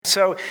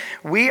So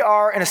we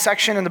are in a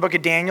section in the book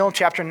of Daniel,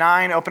 chapter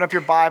 9. Open up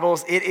your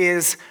Bibles. It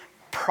is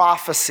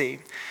prophecy.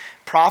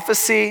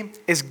 Prophecy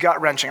is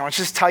gut-wrenching. I want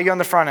to just tell you on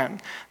the front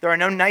end. There are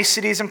no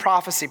niceties in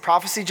prophecy.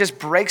 Prophecy just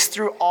breaks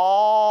through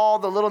all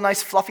the little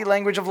nice fluffy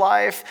language of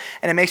life,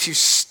 and it makes you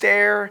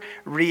stare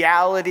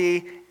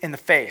reality in the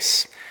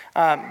face.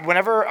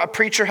 Whenever a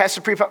preacher has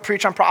to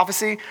preach on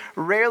prophecy,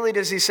 rarely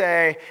does he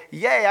say,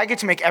 yay, I get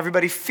to make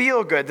everybody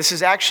feel good. This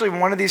is actually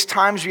one of these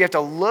times we have to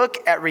look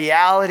at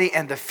reality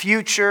and the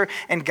future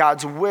and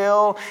God's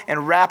will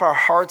and wrap our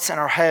hearts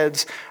and our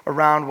heads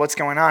around what's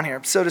going on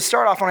here. So to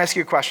start off, I want to ask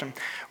you a question.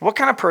 What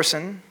kind of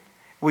person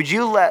would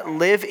you let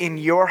live in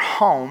your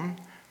home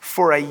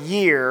for a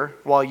year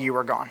while you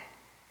were gone?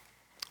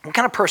 What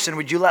kind of person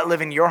would you let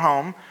live in your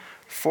home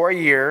for a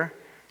year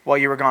while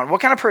you were gone? What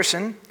kind of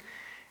person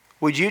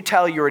would you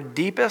tell your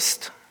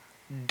deepest,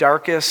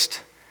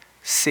 darkest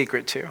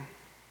secret to?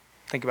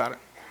 Think about it.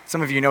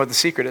 Some of you know what the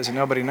secret is and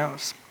nobody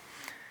knows.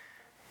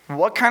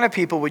 What kind of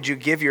people would you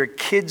give your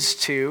kids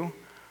to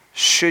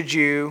should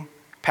you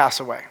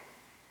pass away?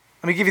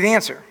 Let me give you the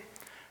answer.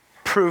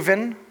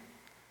 Proven,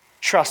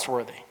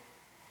 trustworthy,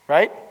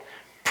 right?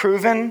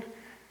 Proven,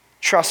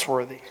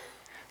 trustworthy.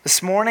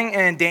 This morning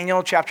in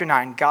Daniel chapter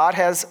 9, God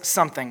has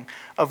something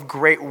of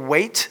great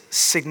weight,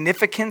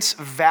 significance,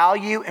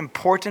 value,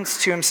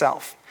 importance to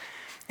himself.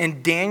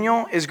 And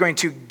Daniel is going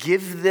to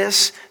give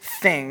this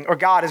thing, or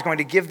God is going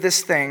to give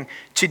this thing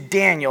to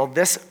Daniel,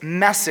 this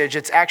message.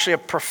 It's actually a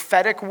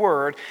prophetic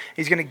word.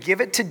 He's going to give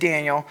it to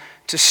Daniel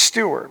to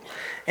steward.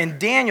 And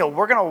Daniel,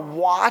 we're going to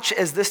watch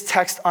as this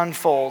text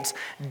unfolds.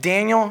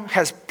 Daniel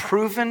has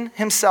proven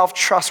himself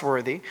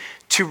trustworthy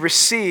to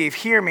receive,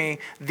 hear me,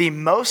 the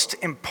most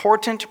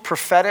important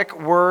prophetic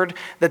word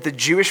that the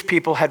Jewish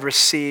people had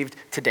received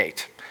to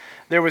date.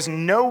 There was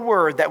no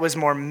word that was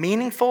more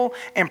meaningful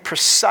and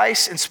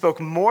precise and spoke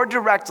more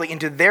directly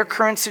into their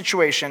current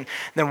situation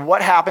than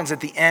what happens at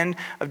the end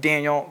of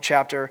Daniel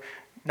chapter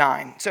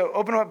 9. So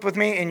open up with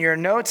me in your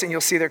notes and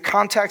you'll see their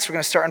context. We're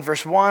going to start in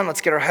verse 1.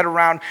 Let's get our head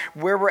around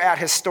where we're at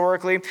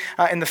historically.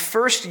 In the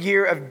first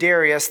year of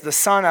Darius, the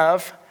son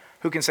of,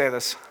 who can say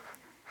this?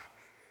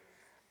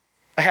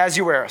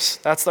 Ahasuerus.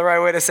 That's the right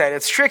way to say it.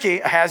 It's tricky.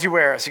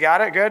 Ahasuerus. You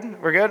got it?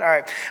 Good? We're good? All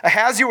right.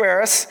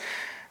 Ahasuerus,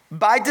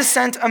 by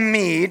descent a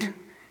Mede,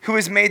 who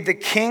is made the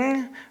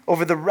king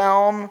over the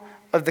realm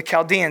of the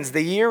Chaldeans.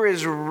 The year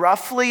is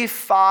roughly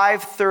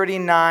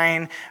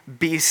 539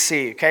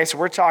 BC. Okay, so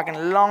we're talking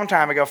a long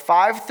time ago,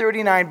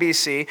 539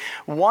 BC.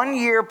 1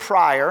 year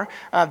prior,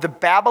 the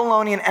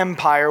Babylonian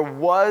Empire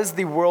was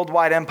the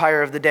worldwide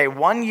empire of the day.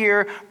 1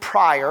 year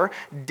prior,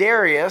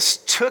 Darius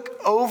took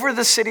over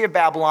the city of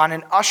Babylon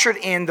and ushered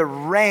in the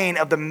reign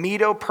of the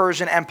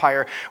Medo-Persian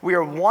Empire. We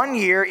are 1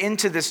 year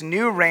into this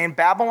new reign.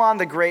 Babylon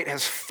the Great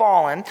has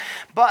fallen,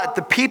 but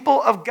the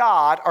people of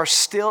God are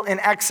still in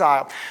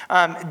exile.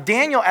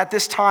 Daniel at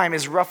this time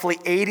is roughly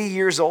 80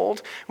 years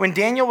old. When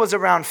Daniel was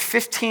around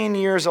 15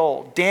 years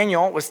old,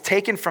 Daniel was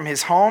taken from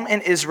his home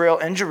in Israel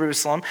in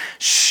Jerusalem,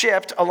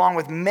 shipped along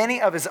with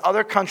many of his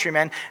other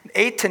countrymen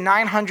 800 to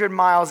 900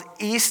 miles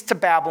east to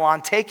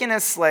Babylon, taken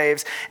as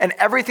slaves, and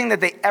everything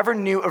that they ever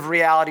knew of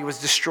reality was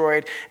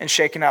destroyed and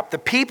shaken up. The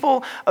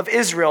people of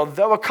Israel,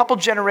 though a couple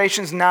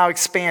generations now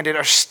expanded,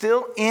 are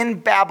still in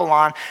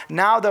Babylon.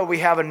 Now, though, we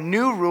have a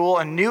new rule,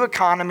 a new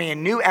economy, a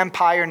new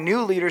empire,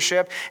 new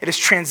leadership. It has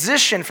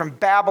transitioned from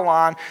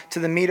Babylon to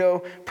the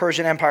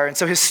Medo-Persian Empire. And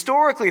so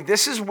historically,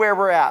 this is where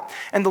we're at.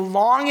 And the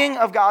longing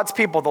of God's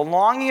people, the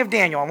longing of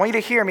Daniel, I want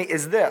you to hear me,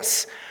 is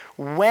this.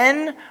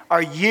 When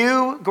are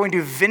you going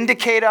to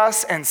vindicate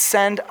us and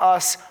send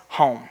us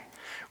home?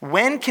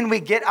 When can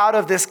we get out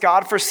of this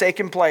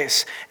God-forsaken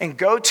place and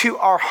go to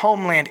our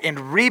homeland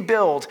and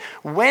rebuild?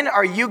 When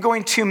are you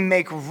going to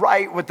make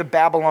right what the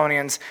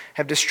Babylonians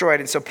have destroyed?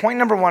 And so point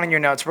number 1 in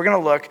your notes, we're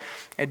going to look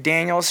at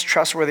Daniel's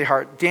trustworthy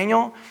heart.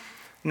 Daniel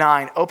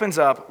 9 opens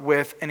up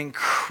with an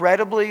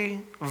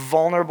incredibly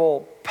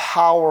vulnerable,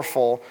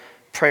 powerful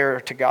prayer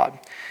to God.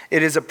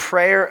 It is a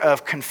prayer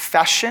of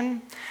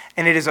confession,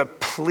 and it is a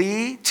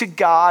plea to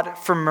God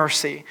for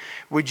mercy.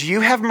 Would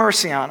you have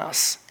mercy on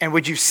us, and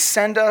would you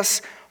send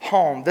us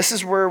home? This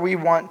is where we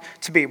want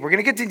to be. We're going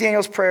to get to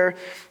Daniel's prayer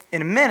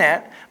in a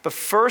minute, but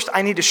first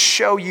I need to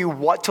show you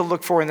what to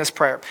look for in this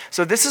prayer.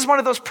 So this is one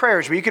of those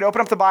prayers where you could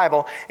open up the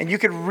Bible and you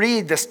could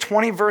read this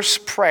 20-verse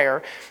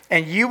prayer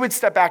and you would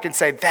step back and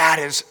say, that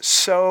is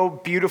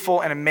so beautiful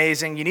and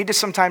amazing. You need to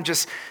sometimes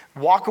just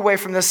walk away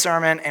from this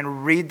sermon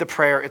and read the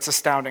prayer. It's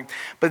astounding.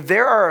 But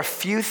there are a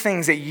few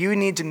things that you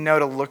need to know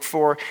to look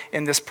for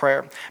in this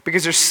prayer,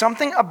 because there's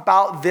something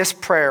about this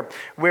prayer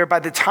where by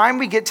the time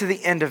we get to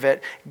the end of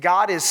it,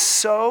 God is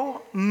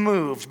so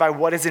moved by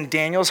what is in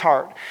Daniel's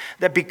heart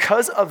that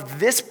because of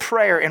this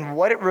prayer and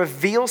what it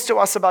reveals to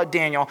us about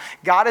Daniel,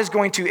 God is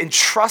going to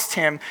entrust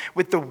him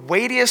with the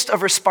weightiest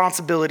of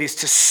responsibilities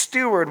to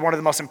steward one of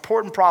the most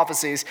important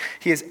prophecies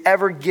he has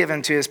ever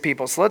given to his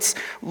people. So let's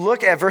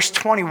look at verse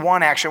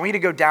 21, actually. want you to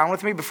go down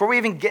with me. Before we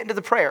even get into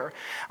the prayer,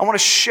 I want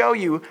to show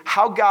you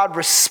how God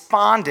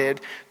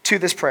responded to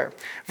this prayer.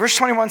 Verse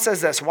 21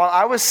 says this: while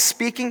I was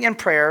speaking in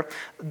prayer,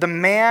 the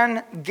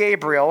man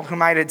Gabriel,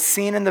 whom I had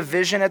seen in the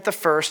vision at the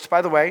first,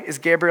 by the way, is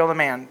Gabriel a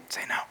man?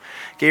 Say no.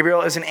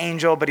 Gabriel is an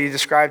angel, but he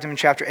described him in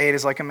chapter 8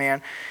 as like a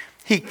man.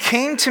 He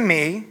came to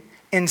me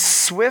in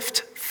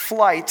swift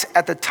flight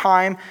at the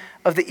time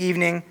of the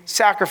evening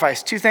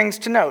sacrifice. Two things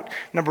to note.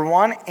 Number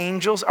one,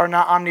 angels are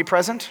not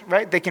omnipresent,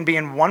 right? They can be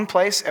in one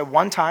place at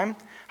one time.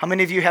 How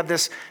many of you have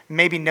this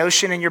maybe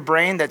notion in your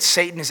brain that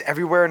Satan is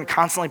everywhere and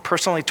constantly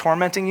personally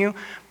tormenting you?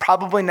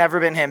 Probably never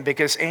been him,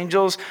 because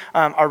angels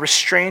are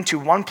restrained to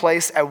one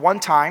place at one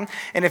time.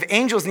 And if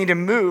angels need to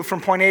move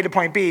from point A to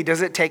point B,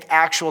 does it take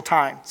actual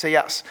time? So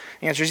yes,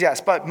 the answer is yes.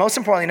 But most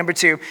importantly, number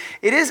two,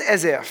 it is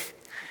as if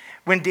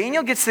when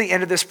Daniel gets to the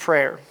end of this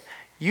prayer,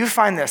 you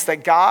find this,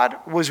 that God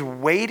was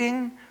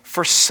waiting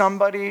for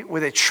somebody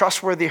with a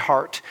trustworthy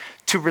heart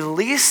to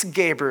release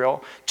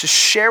Gabriel to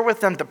share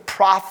with them the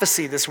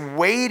prophecy, this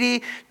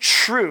weighty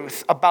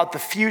truth about the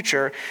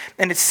future.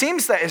 And it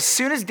seems that as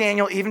soon as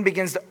Daniel even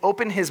begins to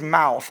open his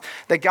mouth,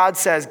 that God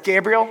says,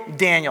 Gabriel,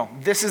 Daniel,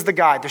 this is the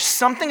guy. There's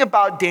something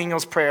about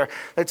Daniel's prayer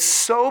that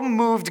so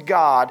moved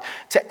God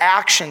to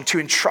action to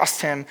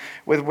entrust him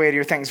with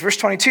weightier things. Verse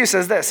 22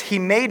 says this: he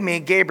made me,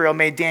 Gabriel,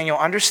 made Daniel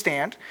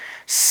understand,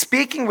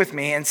 speaking with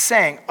me and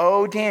saying,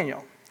 "O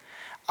Daniel,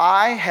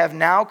 I have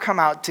now come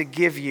out to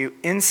give you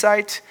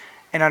insight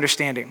and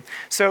understanding."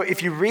 So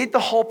if you read the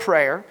whole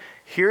prayer,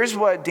 here's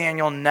what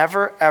Daniel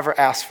never, ever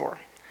asked for.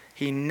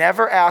 He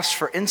never asked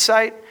for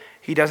insight.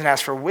 He doesn't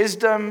ask for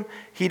wisdom.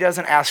 He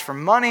doesn't ask for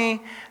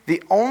money.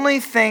 The only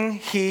thing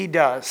he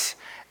does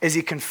is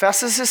he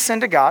confesses his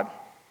sin to God,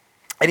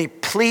 and he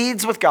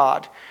pleads with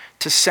God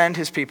to send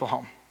his people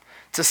home.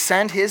 To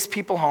send his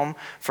people home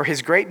for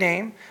his great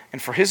name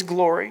and for his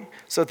glory,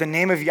 so that the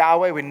name of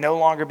Yahweh would no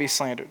longer be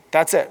slandered.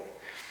 That's it.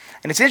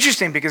 And it's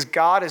interesting because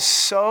God is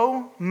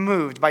so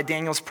moved by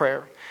Daniel's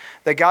prayer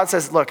that God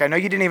says, look, I know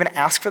you didn't even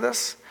ask for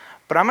this,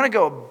 but I'm going to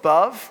go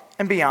above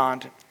and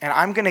beyond, and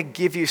I'm going to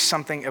give you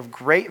something of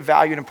great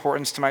value and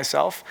importance to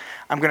myself.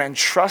 I'm going to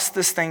entrust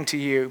this thing to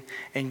you,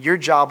 and your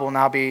job will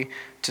now be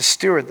to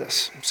steward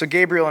this. So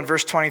Gabriel in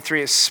verse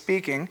 23 is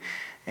speaking,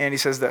 and he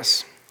says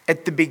this: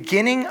 at the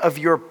beginning of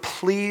your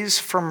pleas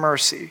for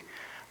mercy,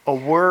 a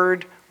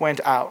word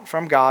went out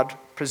from God,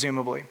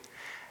 presumably.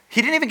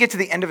 He didn't even get to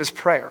the end of his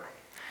prayer.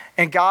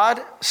 And God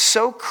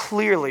so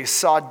clearly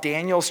saw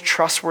Daniel's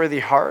trustworthy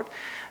heart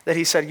that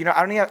he said,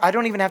 I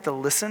don't even have to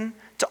listen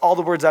to all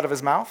the words out of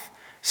his mouth.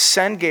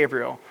 Send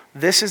Gabriel.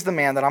 This is the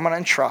man that I'm going to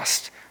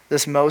entrust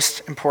this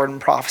most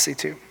important prophecy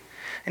to.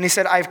 And he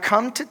said, I've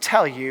come to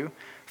tell you,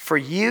 for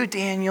you,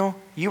 Daniel,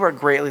 you are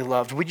greatly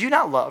loved. Would you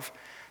not love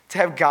to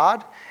have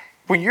God,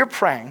 when you're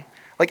praying,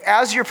 like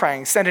as you're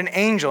praying, send an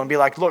angel and be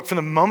like, look, from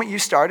the moment you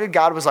started,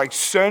 God was like,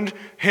 send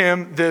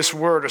him this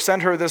word or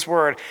send her this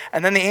word.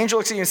 And then the angel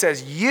looks at you and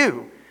says,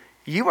 you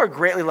are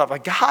greatly loved.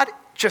 Like God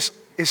just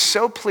is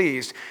so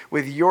pleased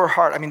with your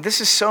heart. I mean, this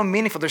is so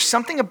meaningful. There's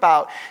something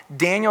about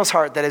Daniel's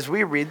heart that as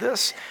we read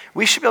this,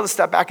 we should be able to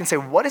step back and say,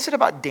 what is it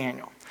about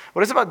Daniel?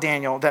 What is it about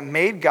Daniel that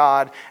made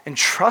God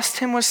entrust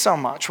him with so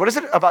much? What is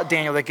it about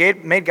Daniel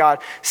that made God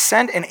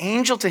send an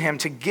angel to him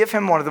to give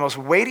him one of the most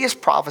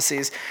weightiest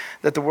prophecies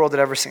that the world had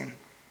ever seen?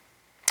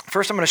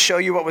 First, I'm going to show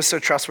you what was so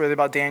trustworthy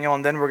about Daniel,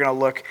 and then we're going to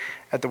look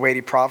at the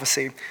weighty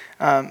prophecy.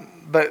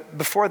 But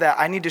before that,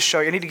 I need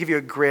to give you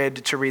a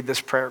grid to read this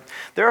prayer.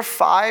 There are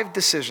 5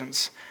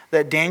 decisions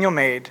that Daniel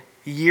made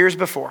years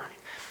before.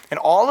 And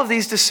all of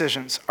these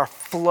decisions are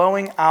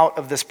flowing out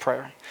of this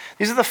prayer.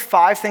 These are the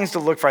 5 things to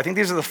look for. I think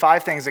these are the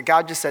 5 things that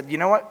God just said, you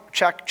know what?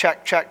 Check,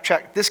 check, check,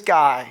 check. This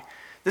guy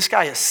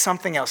is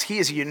something else. He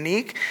is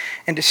unique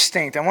and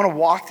distinct. I want to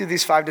walk through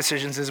these 5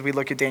 decisions as we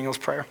look at Daniel's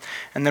prayer.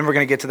 And then we're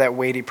going to get to that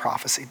weighty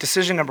prophecy.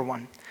 Decision number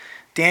 1.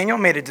 Daniel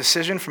made a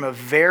decision from a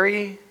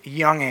very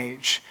young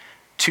age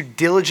to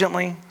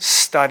diligently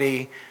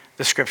study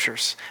the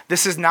scriptures.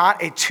 This is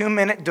not a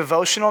 2-minute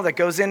devotional that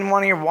goes in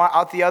one ear,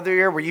 out the other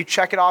ear, where you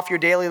check it off your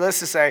daily list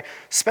to say,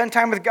 spend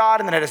time with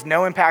God, and then it has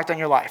no impact on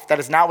your life. That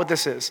is not what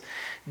this is.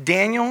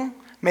 Daniel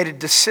made a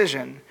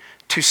decision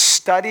to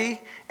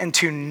study and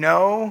to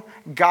know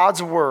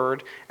God's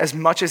word as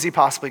much as he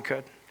possibly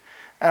could.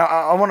 And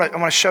I want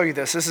to show you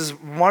this. This is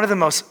one of the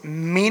most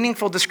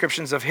meaningful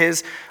descriptions of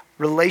his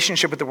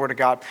relationship with the word of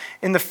God.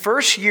 In the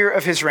first year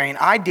of his reign,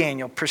 I,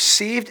 Daniel,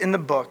 perceived in the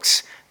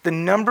books the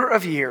number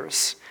of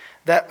years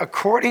that,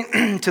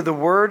 according to the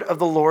word of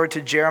the Lord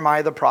to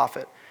Jeremiah the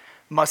prophet,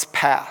 must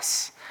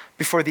pass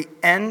before the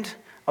end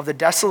of the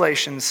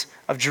desolations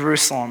of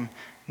Jerusalem,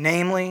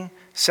 namely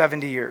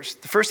 70 years.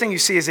 The first thing you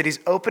see is that he's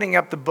opening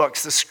up the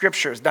books, the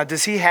scriptures. Now,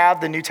 does he have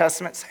the New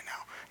Testament? Say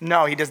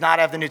No, he does not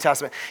have the New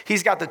Testament.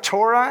 He's got the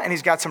Torah and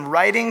he's got some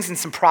writings and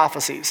some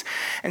prophecies.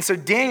 And so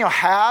Daniel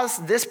has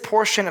this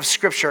portion of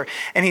scripture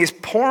and he is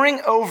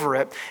poring over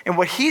it. And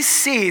what he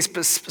sees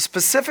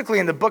specifically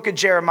in the book of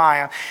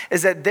Jeremiah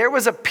is that there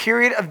was a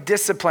period of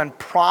discipline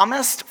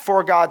promised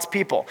for God's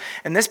people.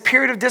 And this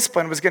period of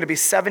discipline was going to be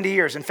 70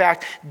 years. In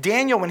fact,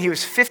 Daniel, when he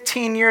was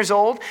 15 years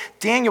old,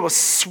 Daniel was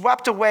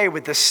swept away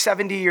with the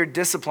 70-year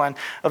discipline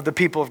of the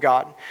people of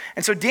God.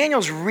 And so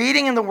Daniel's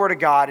reading in the Word of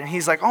God and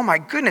he's like, oh my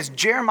goodness,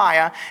 Jeremiah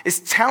is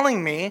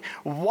telling me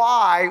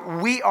why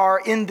we are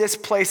in this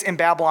place in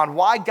Babylon,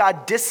 why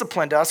God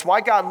disciplined us,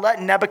 why God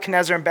let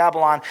Nebuchadnezzar in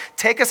Babylon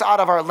take us out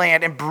of our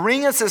land and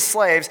bring us as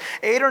slaves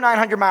 800 or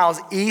 900 miles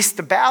east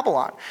of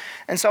Babylon.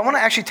 And so I want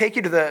to actually take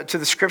you to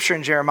the scripture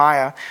in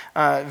Jeremiah,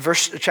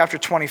 chapter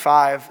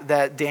 25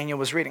 that Daniel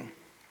was reading.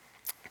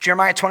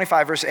 Jeremiah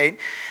 25, verse 8,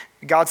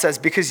 God says,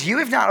 because you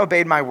have not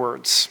obeyed my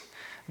words,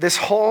 this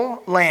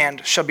whole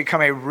land shall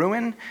become a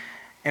ruin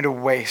and a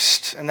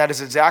waste. And that is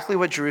exactly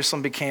what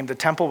Jerusalem became. The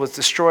temple was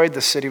destroyed,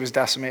 the city was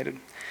decimated.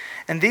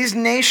 And these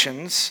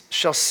nations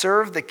shall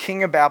serve the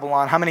king of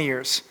Babylon, how many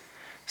years?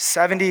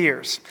 70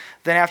 years.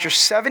 Then after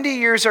 70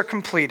 years are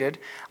completed,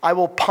 I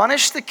will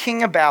punish the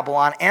king of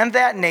Babylon and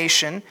that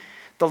nation,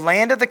 the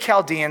land of the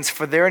Chaldeans,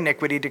 for their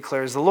iniquity,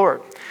 declares the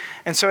Lord.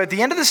 And so at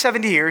the end of the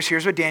 70 years,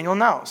 here's what Daniel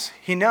knows.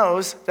 He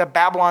knows that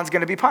Babylon's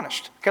going to be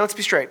punished. Okay, let's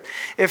be straight.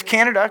 If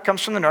Canada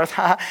comes from the north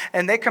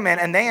and they come in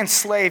and they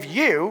enslave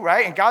you,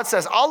 right? And God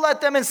says, I'll let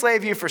them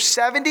enslave you for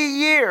 70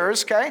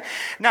 years, okay?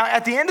 Now,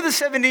 at the end of the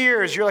 70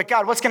 years, you're like,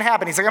 God, what's going to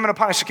happen? He's like, I'm going to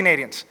punish the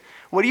Canadians.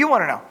 What do you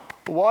want to know?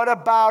 What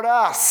about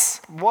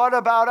us? What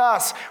about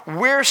us?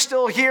 We're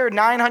still here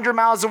 900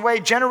 miles away.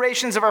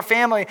 Generations of our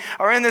family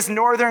are in this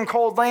northern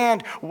cold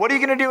land. What are you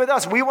going to do with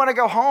us? We want to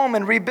go home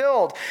and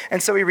rebuild.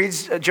 And so he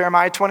reads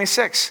Jeremiah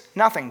 26,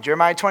 nothing.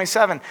 Jeremiah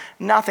 27,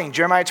 nothing.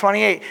 Jeremiah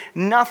 28,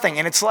 nothing.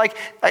 And it's like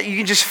you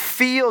can just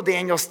feel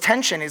Daniel's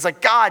tension. He's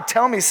like, God,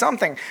 tell me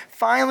something.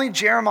 Finally,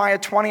 Jeremiah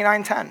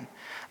 29:10.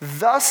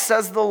 Thus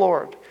says the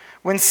Lord,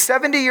 when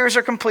 70 years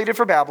are completed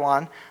for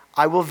Babylon,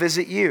 I will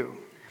visit you.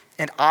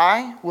 And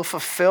I will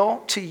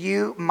fulfill to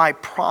you my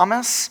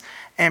promise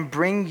and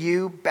bring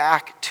you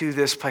back to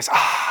this place.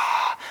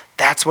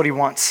 That's what he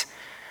wants.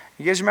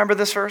 You guys remember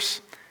this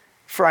verse?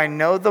 For I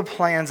know the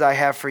plans I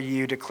have for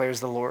you, declares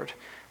the Lord.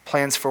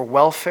 Plans for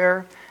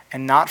welfare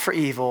and not for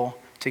evil,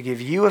 to give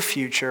you a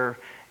future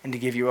and to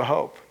give you a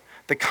hope.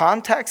 The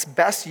context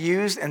best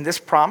used in this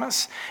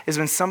promise is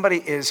when somebody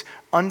is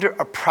under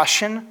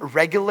oppression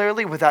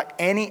regularly without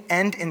any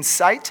end in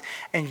sight,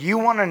 and you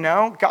want to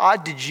know,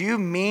 God, did you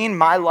mean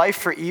my life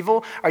for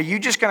evil? Are you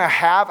just going to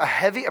have a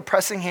heavy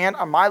oppressing hand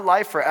on my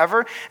life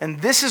forever? And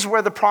this is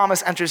where the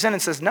promise enters in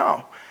and says,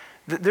 no,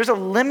 there's a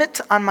limit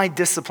on my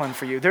discipline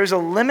for you. There's a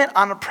limit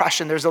on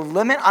oppression. There's a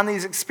limit on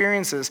these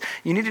experiences.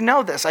 You need to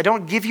know this. I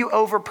don't give you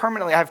over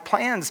permanently. I have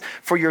plans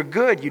for your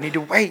good. You need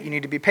to wait. You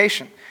need to be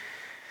patient.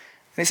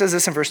 And he says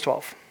this in verse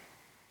 12.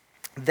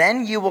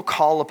 Then you will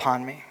call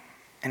upon me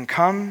and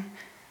come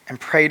and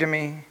pray to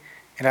me,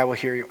 and I will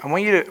hear you. I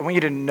want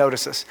you to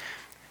notice this.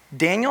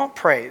 Daniel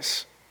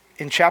prays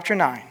in chapter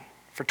 9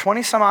 for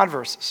 20 some odd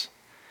verses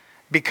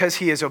because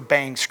he is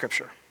obeying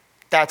scripture.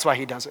 That's why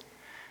he does it.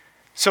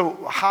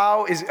 So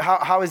how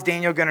is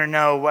Daniel going to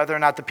know whether or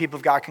not the people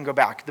of God can go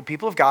back? The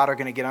people of God are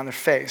going to get on their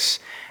face,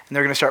 and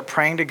they're going to start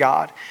praying to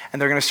God, and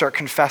they're going to start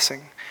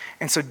confessing.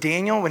 And so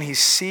Daniel, when he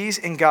sees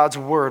in God's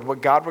word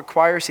what God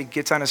requires, he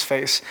gets on his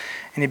face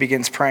and he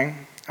begins praying.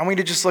 I want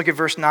you to just look at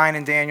verse 9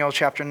 in Daniel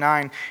chapter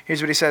 9.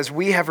 Here's what he says.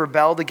 We have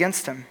rebelled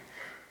against him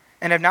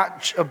and have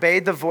not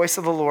obeyed the voice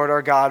of the Lord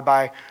our God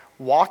by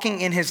walking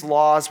in his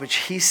laws, which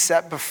he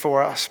set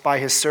before us by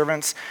his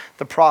servants,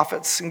 the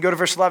prophets. And go to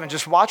verse 11.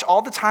 Just watch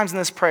all the times in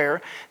this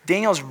prayer,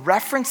 Daniel's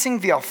referencing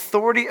the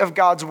authority of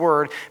God's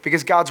word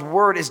because God's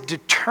word is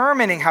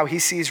determining how he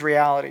sees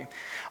reality.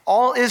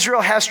 All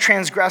Israel has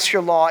transgressed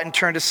your law and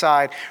turned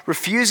aside,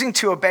 refusing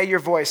to obey your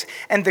voice.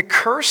 And the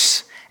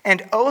curse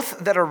and oath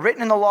that are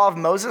written in the law of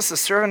Moses, the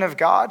servant of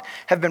God,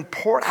 have been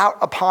poured out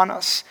upon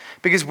us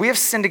because we have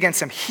sinned against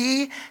him.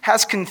 He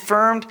has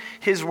confirmed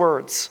his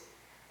words,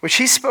 which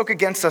he spoke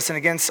against us and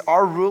against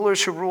our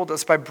rulers who ruled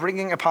us by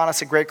bringing upon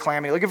us a great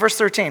calamity. Look at verse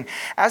 13.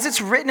 As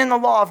it's written in the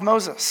law of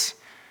Moses,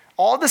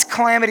 all this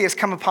calamity has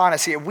come upon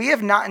us, yet we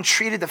have not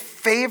entreated the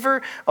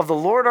favor of the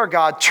Lord our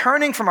God,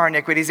 turning from our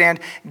iniquities and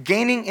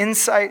gaining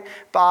insight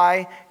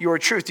by your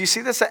truth. Do you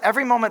see this? At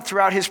every moment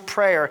throughout his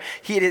prayer,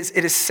 it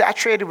is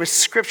saturated with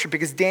scripture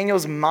because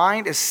Daniel's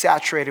mind is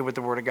saturated with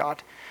the word of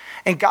God.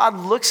 And God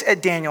looks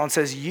at Daniel and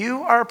says,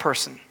 you are a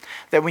person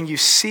that when you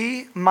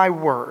see my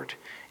word,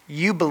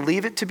 you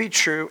believe it to be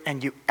true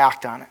and you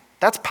act on it.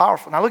 That's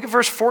powerful. Now look at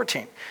verse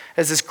 14.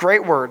 There's this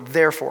great word,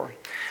 therefore.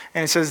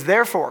 And it says,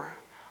 therefore,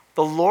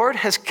 the Lord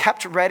has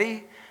kept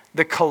ready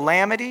the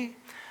calamity,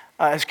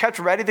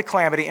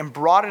 and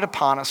brought it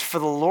upon us. For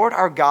the Lord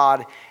our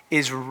God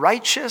is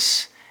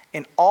righteous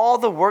in all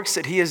the works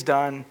that he has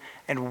done,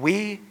 and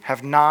we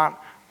have not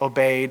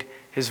obeyed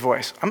his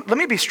voice. Let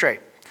me be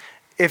straight.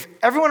 If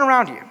everyone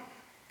around you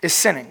is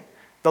sinning,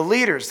 The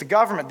leaders, the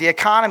government, the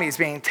economy is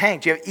being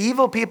tanked. You have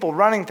evil people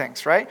running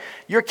things, right?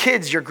 Your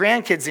kids, your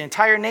grandkids, the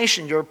entire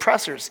nation, your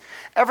oppressors,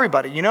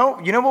 everybody. You know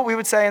what we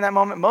would say in that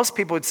moment? Most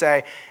people would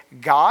say,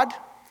 God,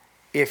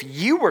 if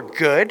you were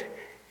good,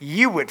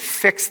 you would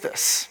fix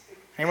this.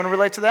 Anyone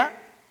relate to that?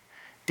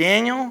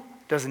 Daniel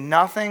does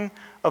nothing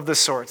of the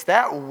sorts.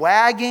 That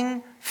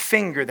wagging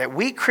finger that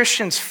we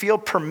Christians feel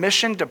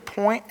permission to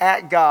point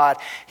at God,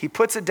 he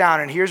puts it down,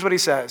 and here's what he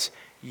says.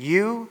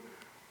 You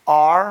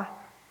are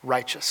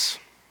righteous.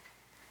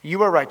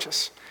 You are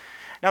righteous.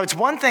 Now, it's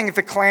one thing if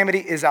the calamity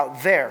is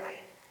out there.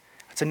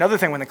 It's another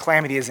thing when the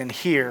calamity is in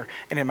here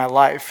and in my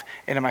life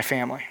and in my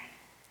family.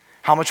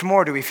 How much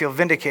more do we feel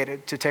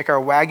vindicated to take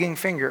our wagging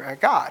finger at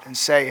God and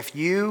say, if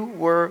you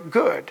were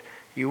good,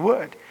 you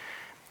would.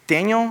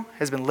 Daniel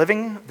has been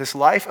living this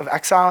life of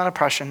exile and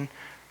oppression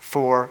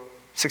for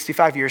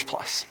 65 years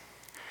plus.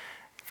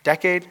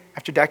 Decade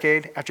after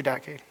decade after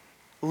decade.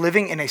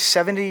 Living in a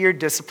 70-year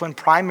discipline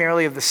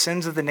primarily of the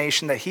sins of the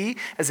nation that he,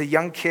 as a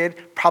young kid,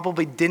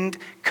 probably didn't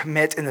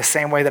commit in the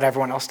same way that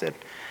everyone else did.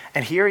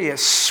 And here he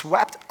is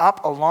swept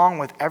up along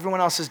with everyone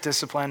else's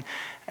discipline,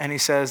 and he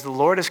says, the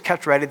Lord has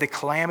kept ready the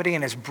calamity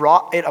and has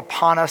brought it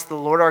upon us. The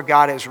Lord our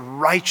God is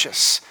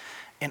righteous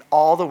in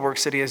all the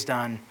works that he has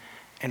done,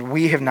 and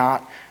we have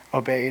not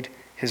obeyed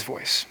his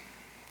voice.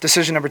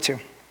 Decision number 2,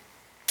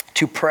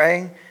 to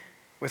pray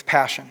with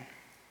passion.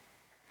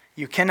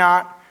 You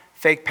cannot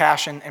fake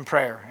passion in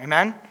prayer.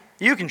 Amen?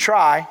 You can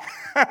try.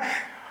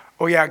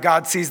 Oh yeah,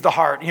 God sees the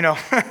heart.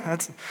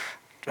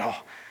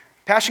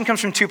 Passion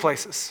comes from 2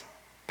 places.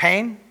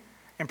 Pain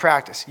and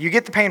practice. You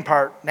get the pain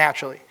part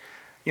naturally.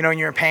 When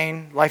you're in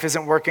pain, life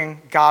isn't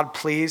working, God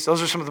please.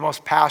 Those are some of the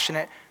most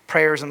passionate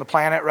prayers on the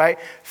planet, right?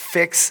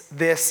 Fix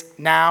this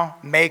now.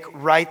 Make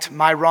right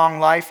my wrong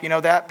life. You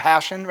know that?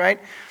 Passion, right?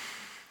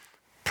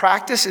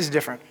 Practice is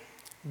different.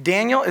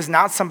 Daniel is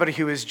not somebody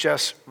who is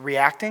just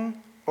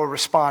reacting or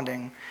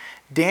responding.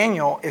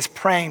 Daniel is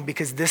praying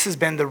because this has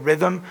been the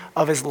rhythm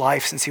of his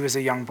life since he was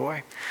a young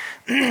boy.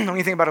 When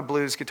you think about a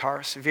blues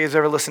guitarist, if you guys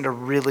ever listened to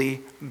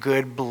really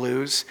good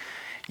blues,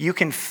 you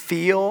can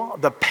feel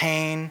the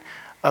pain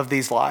of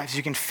these lives.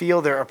 You can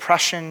feel their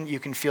oppression. You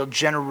can feel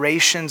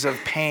generations of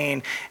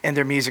pain in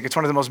their music. It's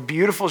one of the most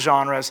beautiful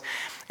genres.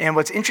 And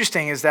what's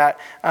interesting is that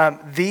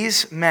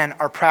these men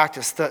are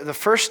practiced. The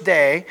first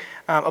day,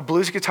 a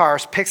blues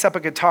guitarist picks up a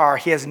guitar.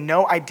 He has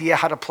no idea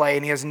how to play,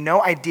 and he has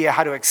no idea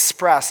how to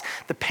express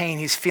the pain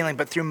he's feeling.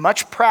 But through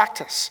much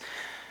practice,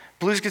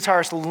 blues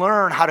guitarists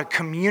learn how to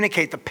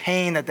communicate the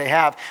pain that they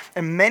have.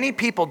 And many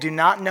people do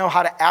not know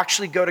how to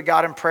actually go to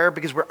God in prayer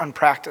because we're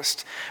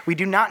unpracticed. We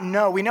do not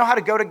know. We know how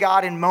to go to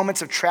God in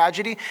moments of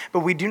tragedy,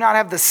 but we do not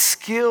have the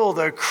skill,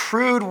 the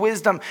crude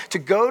wisdom to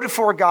go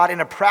before God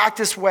in a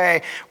practiced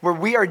way where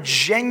we are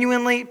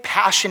genuinely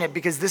passionate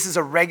because this is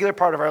a regular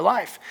part of our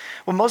life.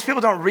 Well, most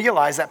people don't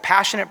realize that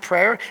passionate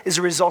prayer is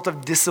a result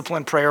of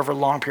disciplined prayer over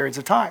long periods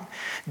of time.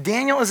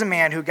 Daniel is a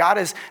man who God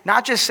is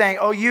not just saying,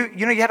 oh, you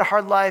had a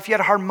hard life, you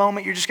had a hard moment,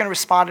 you're just going to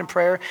respond in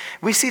prayer.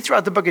 We see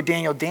throughout the book of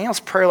Daniel,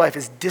 Daniel's prayer life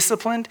is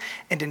disciplined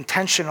and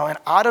intentional. And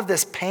out of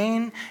this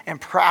pain and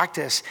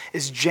practice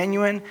is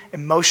genuine,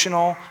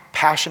 emotional,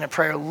 passionate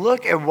prayer.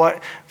 Look at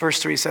what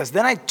verse 3 says.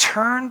 Then I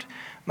turned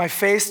my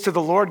face to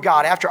the Lord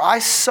God. After I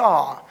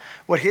saw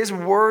what his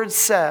word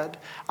said,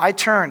 I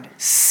turned,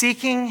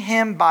 seeking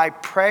him by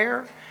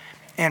prayer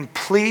and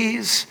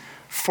pleas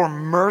for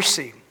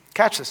mercy.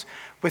 Catch this.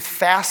 With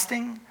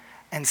fasting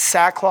and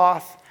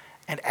sackcloth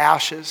and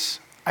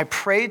ashes, I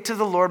prayed to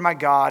the Lord my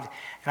God,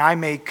 and I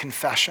made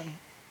confession.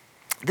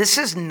 This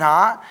is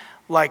not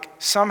like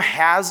some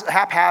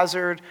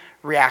haphazard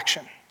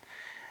reaction.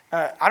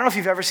 I don't know if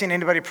you've ever seen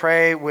anybody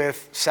pray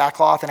with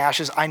sackcloth and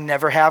ashes. I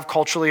never have.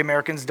 Culturally,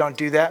 Americans don't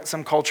do that.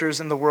 Some cultures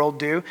in the world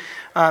do.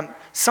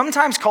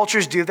 Sometimes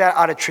cultures do that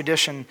out of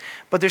tradition,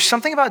 but there's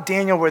something about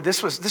Daniel where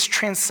this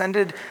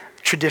transcended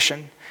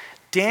tradition.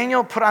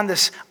 Daniel put on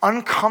this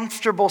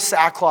uncomfortable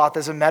sackcloth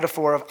as a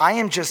metaphor of I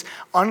am just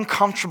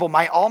uncomfortable.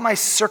 All my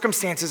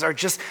circumstances are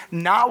just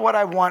not what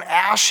I want.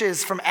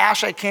 Ashes, from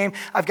ash I came.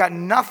 I've got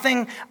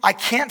nothing. I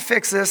can't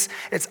fix this.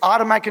 It's out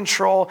of my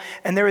control.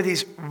 And there were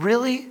these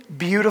really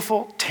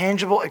beautiful,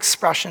 tangible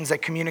expressions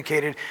that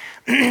communicated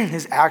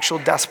his actual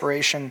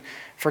desperation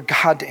for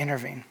God to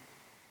intervene.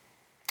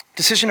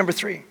 Decision number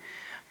 3,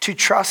 to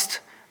trust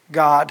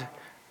God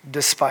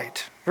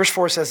despite. Verse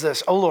 4 says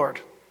this, O Lord,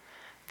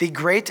 the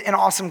great and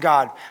awesome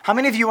God. How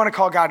many of you want to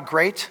call God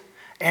great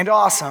and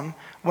awesome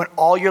when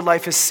all your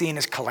life is seen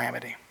as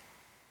calamity?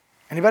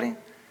 Anybody?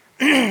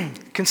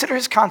 Consider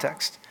his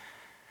context.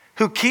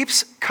 Who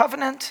keeps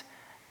covenant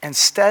and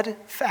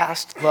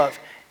steadfast love.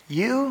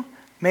 You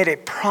made a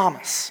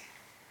promise.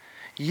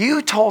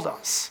 You told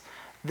us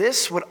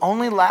this would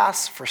only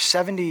last for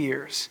 70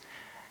 years.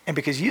 And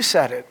because you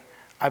said it,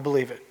 I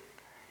believe it.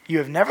 You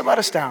have never let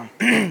us down.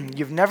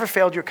 You've never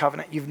failed your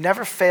covenant. You've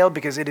never failed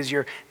because it is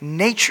your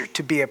nature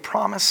to be a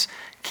promise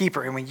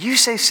keeper. And when you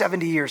say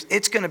 70 years,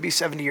 it's going to be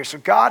 70 years. So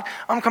God,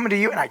 I'm coming to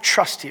you and I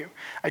trust you.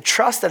 I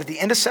trust that at the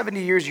end of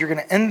 70 years, you're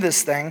going to end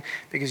this thing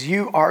because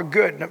you are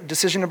good.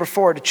 Decision number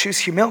 4, to choose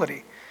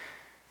humility.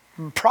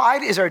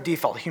 Pride is our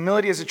default.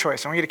 Humility is a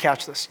choice. I want you to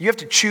catch this. You have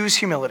to choose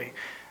humility.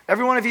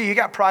 Every one of you, you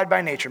got pride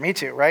by nature. Me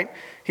too, right?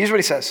 Here's what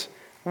he says.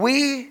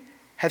 We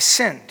have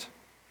sinned.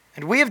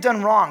 And we have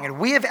done wrong, and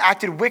we have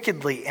acted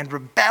wickedly and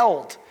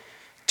rebelled,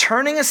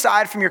 turning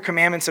aside from your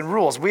commandments and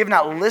rules. We have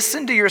not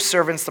listened to your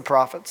servants, the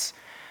prophets,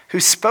 who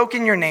spoke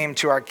in your name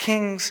to our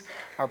kings,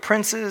 our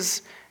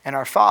princes, and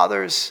our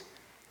fathers,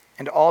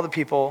 and all the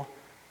people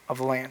of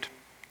the land.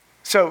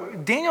 So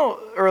Daniel,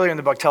 earlier in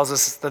the book, tells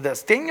us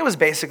this. Daniel was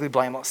basically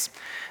blameless.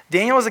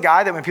 Daniel was a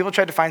guy that when people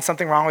tried to find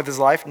something wrong with his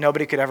life,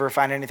 nobody could ever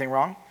find anything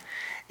wrong.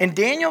 And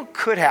Daniel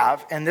could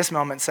have, in this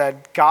moment,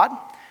 said, God,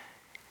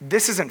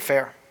 this isn't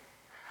fair.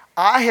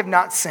 I have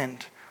not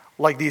sinned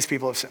like these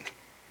people have sinned.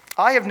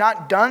 I have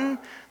not done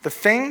the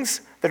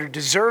things that are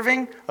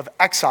deserving of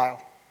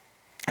exile.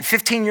 At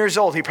 15 years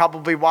old, he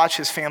probably watched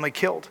his family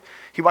killed.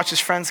 He watched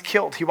his friends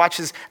killed. He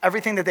watches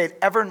everything that they'd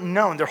ever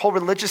known, their whole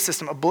religious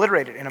system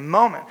obliterated in a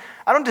moment.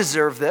 I don't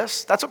deserve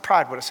this. That's what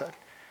pride would have said.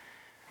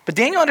 But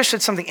Daniel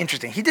understood something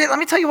interesting. Let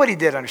me tell you what he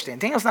did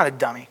understand. Daniel's not a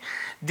dummy.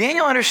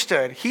 Daniel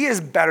understood he is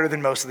better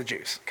than most of the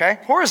Jews, okay?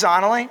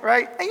 Horizontally,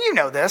 right? And you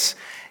know this.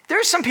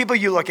 There's some people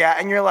you look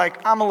at and you're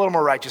like, I'm a little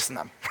more righteous than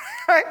them.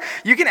 Right?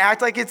 You can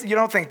act like you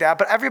don't think that,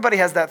 but everybody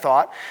has that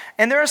thought.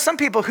 And there are some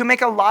people who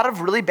make a lot of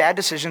really bad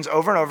decisions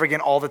over and over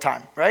again all the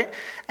time, right?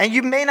 And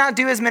you may not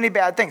do as many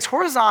bad things.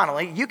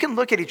 Horizontally, you can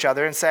look at each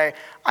other and say,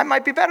 I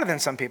might be better than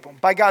some people.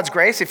 By God's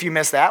grace, if you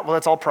miss that, well,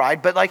 it's all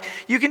pride, but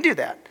you can do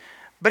that.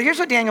 But here's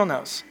what Daniel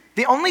knows.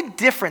 The only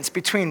difference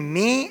between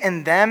me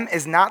and them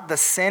is not the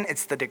sin,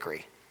 it's the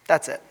degree.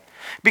 That's it.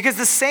 Because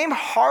the same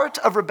heart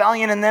of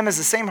rebellion in them is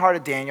the same heart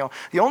of Daniel.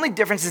 The only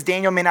difference is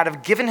Daniel may not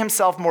have given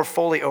himself more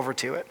fully over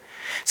to it.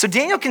 So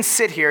Daniel can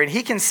sit here and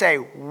he can say,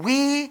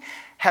 we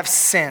have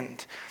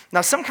sinned.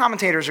 Now, some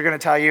commentators are going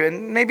to tell you,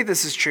 and maybe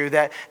this is true,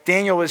 that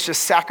Daniel was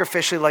just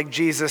sacrificially like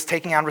Jesus,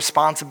 taking on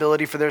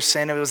responsibility for their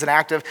sin. It was an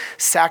act of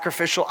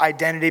sacrificial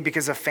identity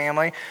because of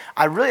family.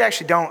 I really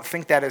actually don't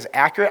think that is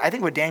accurate. I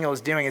think what Daniel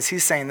is doing is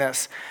he's saying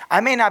this.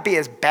 I may not be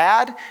as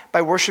bad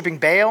by worshiping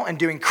Baal and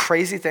doing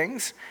crazy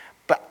things,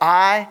 but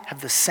I have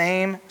the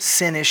same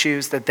sin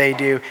issues that they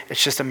do.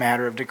 It's just a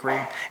matter of degree.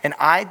 And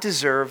I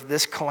deserve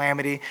this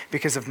calamity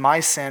because of my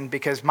sin,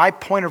 because my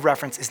point of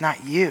reference is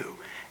not you.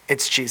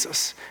 It's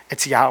Jesus.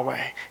 It's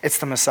Yahweh. It's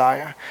the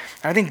Messiah.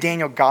 And I think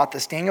Daniel got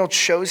this. Daniel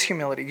chose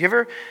humility. You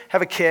ever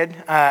have a kid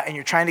and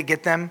you're trying to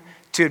get them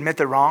to admit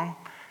they're wrong?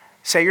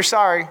 Say you're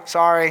sorry,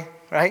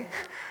 right?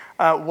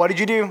 What did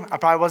you do? I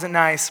probably wasn't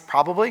nice.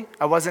 Probably.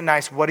 I wasn't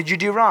nice. What did you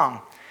do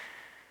wrong?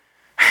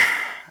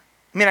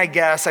 I mean, I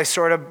guess I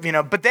sort of,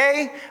 but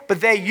they,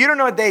 you don't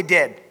know what they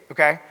did,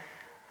 okay?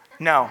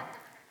 No.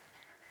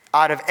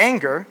 Out of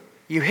anger,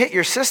 you hit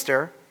your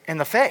sister in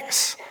the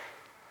face.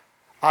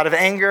 Out of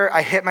anger,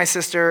 I hit my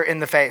sister in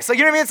the face. You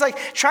know what I mean? It's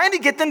like trying to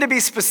get them to be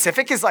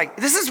specific is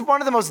this is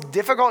one of the most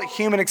difficult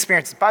human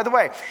experiences. By the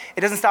way,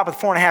 it doesn't stop with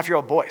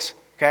 4.5-year-old boys,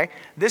 okay?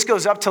 This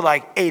goes up to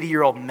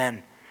 80-year-old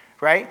men,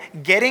 right?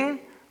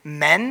 Getting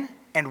men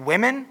and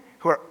women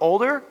who are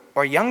older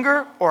or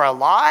younger or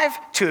alive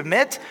to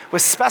admit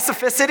with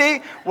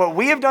specificity what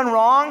we have done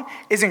wrong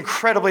is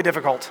incredibly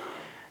difficult.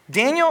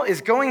 Daniel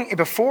is going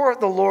before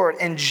the Lord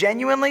and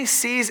genuinely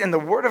sees in the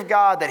Word of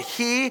God that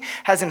he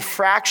has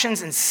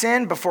infractions and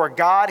sin before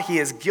God. He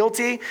is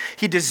guilty.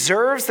 He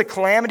deserves the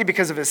calamity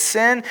because of his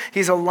sin.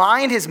 He's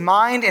aligned his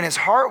mind and his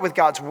heart with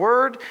God's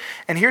Word.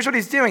 And here's what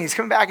he's doing. He's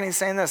coming back and he's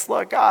saying this,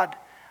 look, God,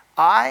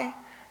 I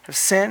have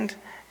sinned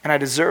and I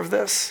deserve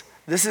this.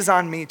 This is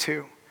on me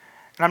too.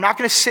 And I'm not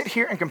going to sit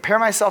here and compare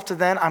myself to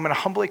them. I'm going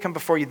to humbly come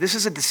before you. This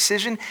is a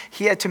decision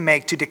he had to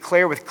make to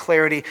declare with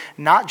clarity,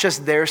 not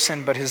just their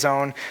sin, but his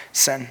own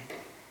sin.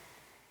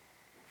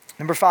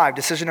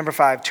 Decision number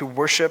 5, to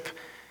worship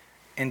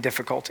in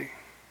difficulty.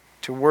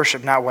 To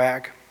worship, not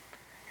wag.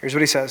 Here's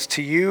what he says.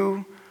 To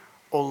you,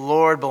 O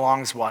Lord,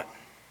 belongs what?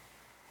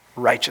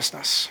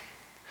 Righteousness.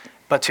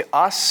 But to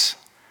us,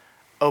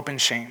 open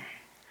shame.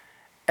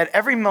 At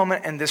every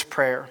moment in this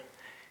prayer,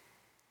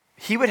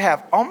 he would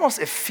have almost,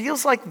 it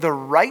feels like the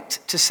right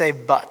to say,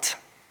 but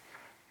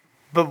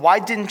why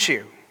didn't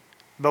you?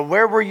 But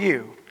where were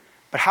you?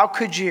 But how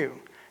could you?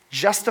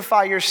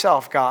 Justify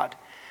yourself, God.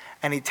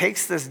 And he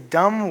takes this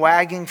dumb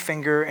wagging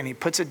finger and he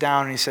puts it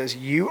down and he says,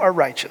 you are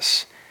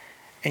righteous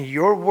and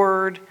your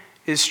word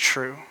is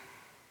true.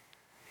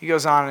 He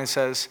goes on and he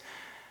says,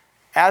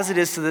 as it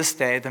is to this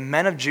day, the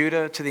men of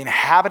Judah, to the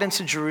inhabitants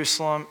of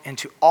Jerusalem, and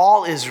to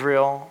all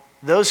Israel,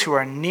 those who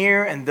are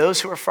near and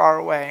those who are far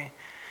away,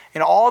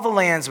 in all the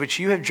lands which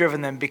you have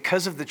driven them,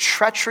 because of the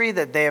treachery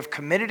that they have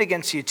committed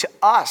against you, to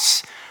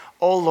us,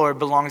 O Lord,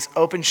 belongs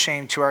open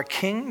shame, to our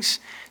kings,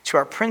 to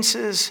our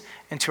princes,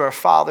 and to our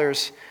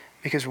fathers,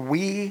 because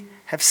we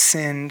have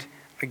sinned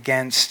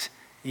against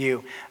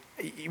you.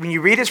 when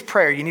you read his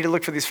prayer, you need to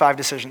look for these 5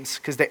 decisions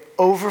because they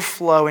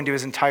overflow into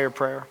his entire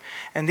prayer.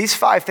 And these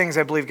 5 things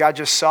I believe God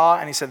just saw,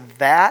 and he said,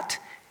 that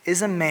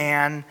is a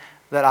man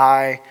that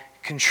I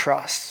can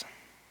trust.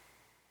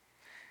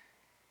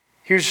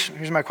 Here's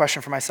my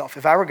question for myself.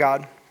 If I were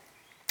God,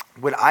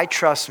 would I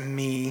trust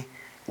me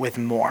with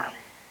more?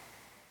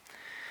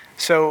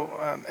 So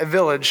at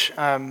Village,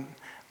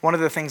 one of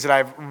the things that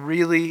I've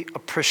really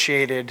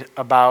appreciated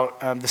about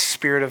the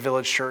spirit of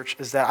Village Church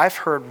is that I've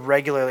heard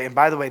regularly, and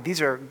by the way,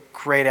 these are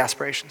great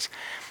aspirations.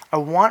 I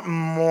want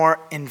more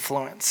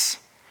influence.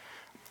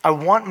 I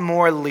want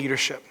more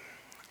leadership.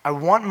 I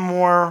want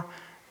more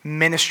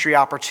ministry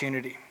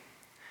opportunity.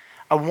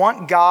 I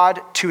want God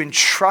to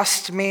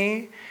entrust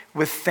me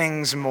with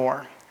things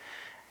more.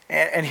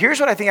 And here's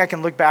what I think I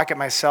can look back at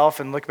myself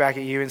and look back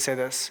at you and say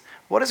this.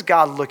 What is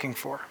God looking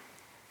for?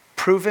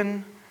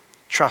 Proven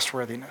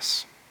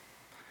trustworthiness.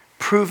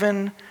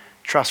 Proven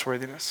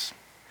trustworthiness.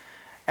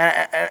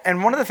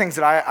 And one of the things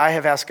that I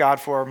have asked God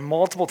for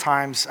multiple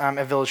times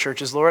at Village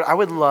Church is, Lord, I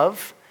would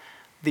love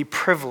the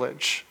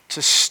privilege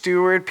to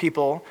steward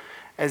people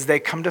as they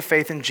come to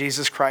faith in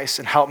Jesus Christ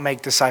and help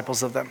make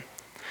disciples of them.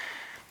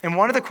 And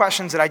one of the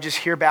questions that I just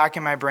hear back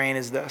in my brain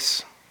is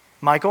this.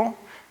 Michael,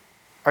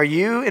 are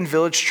you in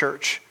Village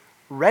Church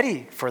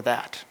ready for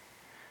that?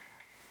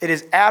 It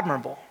is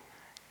admirable.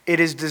 It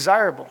is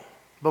desirable.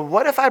 But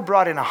what if I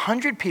brought in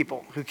 100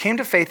 people who came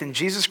to faith in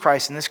Jesus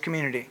Christ in this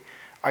community?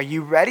 Are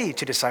you ready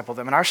to disciple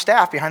them? And our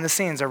staff behind the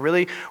scenes are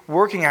really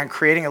working on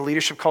creating a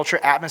leadership culture,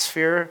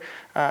 atmosphere,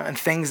 and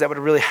things that would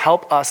really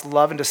help us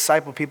love and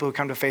disciple people who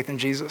come to faith in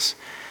Jesus.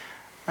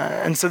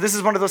 And so this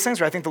is one of those things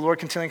where I think the Lord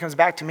continually comes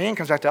back to me and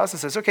comes back to us and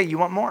says, okay, you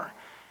want more.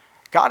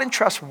 God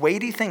entrusts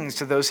weighty things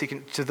to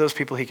those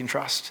people he can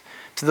trust,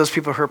 to those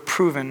people who are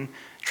proven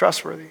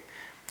trustworthy.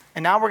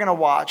 And now we're going to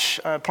watch,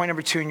 point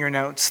number 2 in your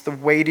notes, the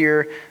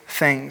weightier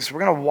things. We're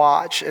going to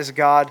watch as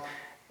God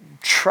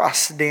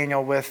trusts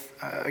Daniel with,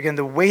 again,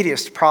 the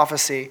weightiest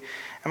prophecy.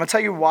 I'm going to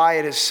tell you why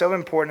it is so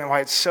important and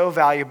why it's so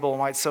valuable and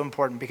why it's so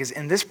important. Because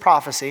in this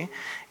prophecy,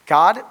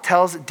 God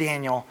tells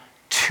Daniel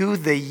to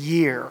the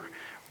year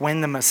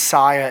when the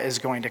Messiah is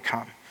going to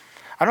come.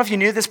 I don't know if you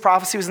knew this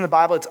prophecy was in the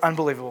Bible. It's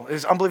unbelievable. It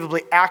is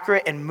unbelievably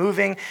accurate and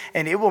moving,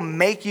 and it will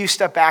make you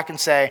step back and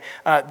say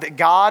that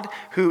God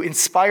who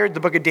inspired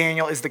the book of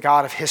Daniel is the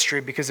God of history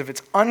because of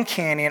its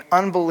uncanny and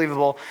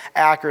unbelievable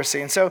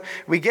accuracy. And so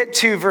we get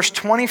to verse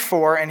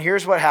 24, and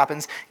here's what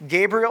happens.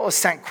 Gabriel is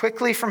sent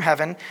quickly from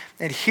heaven,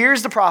 and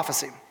here's the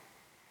prophecy.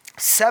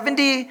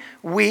 70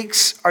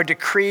 weeks are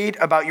decreed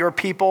about your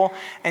people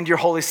and your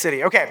holy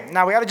city. Okay,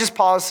 now we got to just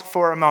pause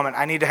for a moment.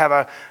 I need to have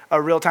a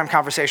real-time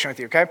conversation with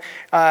you, okay?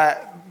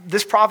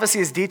 This prophecy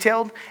is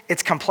detailed.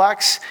 It's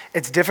complex.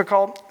 It's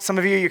difficult. Some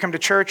of you come to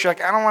church, you're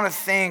like, I don't want to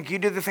think. You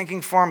do the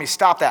thinking for me.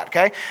 Stop that,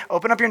 okay?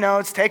 Open up your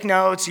notes, take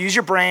notes, use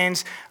your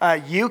brains.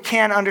 You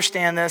can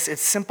understand this.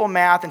 It's simple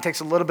math and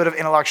takes a little bit of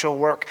intellectual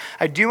work.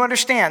 I do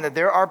understand that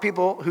there are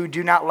people who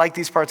do not like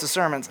these parts of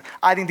sermons.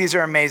 I think these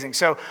are amazing.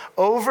 So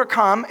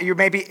overcome your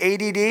maybe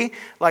ADD,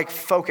 like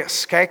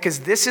focus, okay?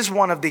 Because this is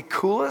one of the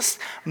coolest,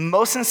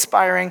 most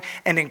inspiring,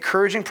 and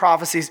encouraging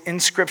prophecies in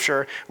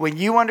Scripture when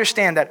you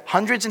understand that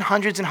hundreds and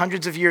hundreds and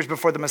hundreds of years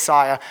before the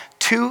Messiah,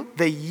 to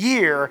the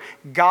year,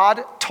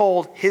 God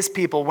told his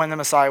people when the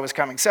Messiah was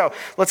coming. So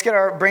let's get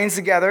our brains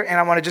together, and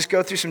I want to just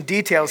go through some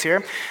details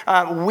here.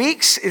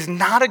 Weeks is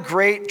not a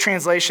great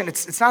translation.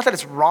 It's not that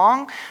it's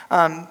wrong,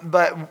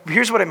 but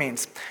here's what it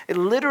means. It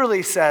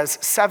literally says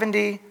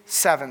 70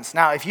 sevens.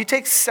 Now, if you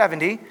take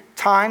 70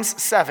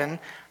 times 7,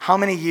 how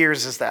many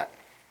years is that?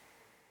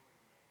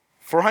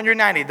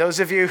 490. Those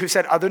of you who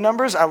said other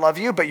numbers, I love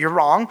you, but you're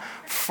wrong.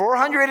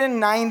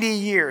 490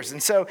 years.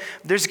 And so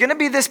there's going to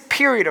be this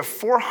period of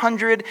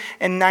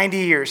 490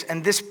 years.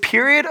 And this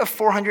period of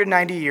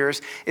 490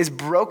 years is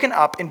broken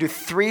up into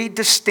 3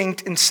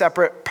 distinct and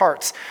separate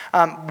parts.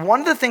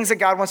 One of the things that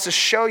God wants to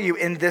show you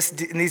in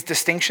these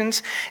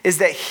distinctions is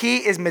that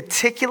he is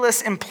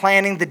meticulous in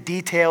planning the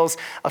details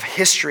of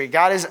history.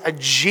 God is a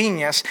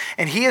genius,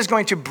 and he is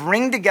going to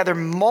bring together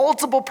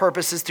multiple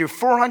purposes through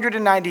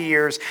 490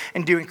 years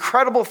and do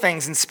incredible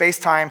things in space,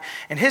 time,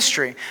 and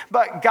history.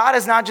 But God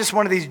is not just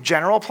one of these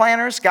general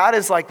planners. God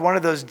is like one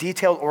of those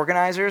detailed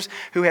organizers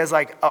who has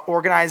like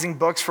organizing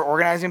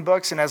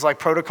books and has like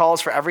protocols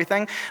for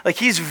everything. Like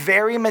he's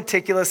very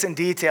meticulous and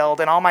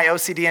detailed, and all my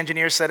OCD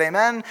engineers said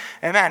amen.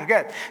 Amen.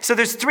 Good. So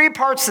there's 3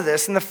 parts to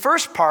this, and the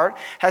first part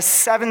has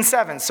 7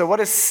 sevens. So what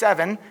is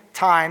 7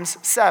 times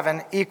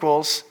 7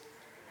 equals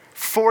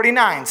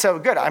 49. So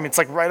good. I mean, it's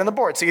like right on the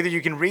board. So either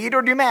you can read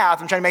or do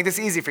math. I'm trying to make this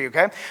easy for you,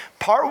 okay?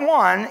 Part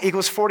 1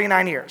 equals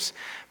 49 years.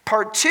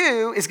 Part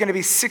 2 is going to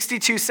be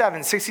 62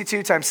 sevens.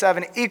 62 times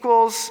 7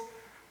 equals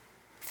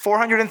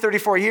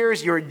 434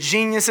 years. You're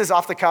geniuses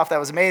off the cuff. That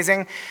was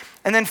amazing.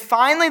 And then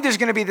finally, there's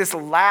going to be this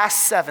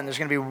last 7. There's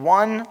going to be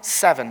 1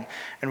 7.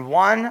 And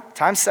 1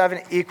 times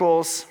 7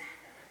 equals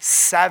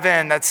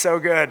 7. That's so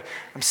good.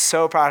 I'm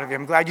so proud of you.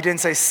 I'm glad you didn't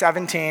say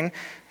 17.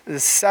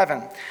 It's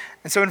 7.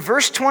 And so in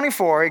verse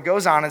 24, it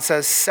goes on and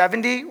says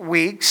 70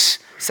 weeks,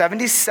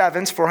 70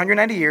 sevens,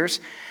 490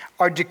 years,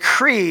 are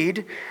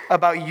decreed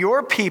about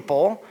your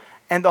people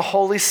and the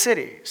holy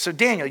city. So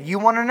Daniel, you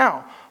want to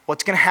know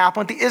what's going to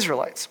happen with the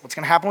Israelites, what's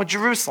going to happen with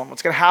Jerusalem,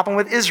 what's going to happen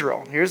with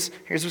Israel. Here's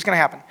what's going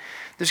to happen.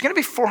 There's going to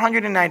be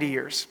 490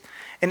 years.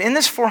 And in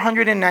this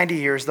 490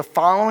 years, the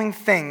following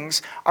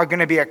things are going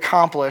to be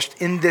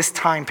accomplished in this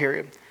time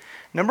period.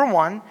 Number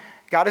one,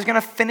 God is going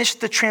to finish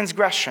the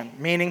transgression,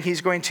 meaning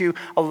he's going to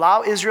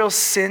allow Israel's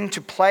sin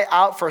to play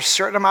out for a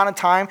certain amount of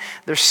time.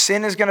 Their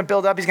sin is going to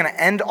build up. He's going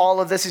to end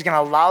all of this. He's going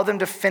to allow them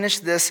to finish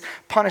this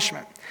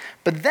punishment.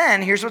 But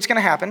then, here's what's going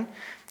to happen.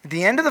 At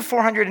the end of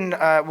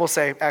the we'll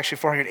say actually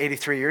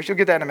 483 years. You'll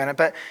get that in a minute.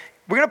 But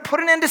we're going to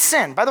put an end to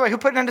sin. By the way, who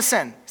put an end to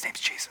sin? His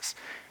name's Jesus.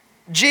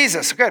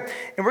 Jesus, good.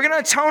 And we're going to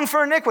atone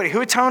for iniquity.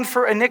 Who atoned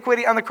for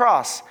iniquity on the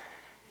cross?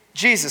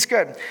 Jesus,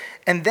 good.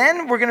 And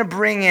then we're going to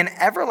bring in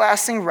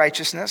everlasting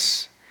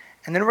righteousness,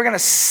 and then we're going to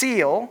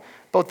seal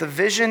both the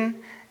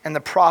vision and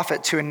the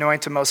prophet to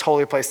anoint a most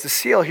holy place. The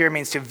seal here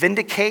means to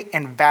vindicate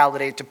and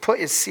validate, to put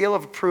his seal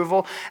of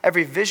approval.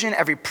 Every vision,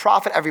 every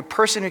prophet, every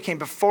person who came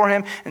before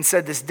him and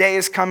said this day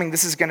is coming,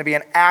 this is going to be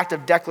an act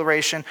of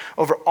declaration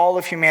over all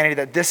of humanity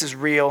that this is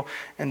real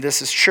and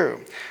this is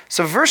true.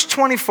 So verse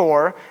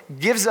 24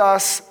 gives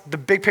us the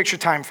big picture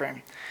time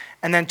frame.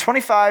 And then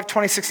 25,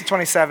 26, and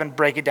 27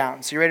 break it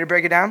down. So you ready to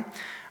break it down?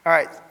 All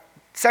right,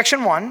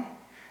 section 1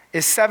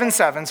 is 7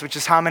 sevens, which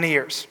is how many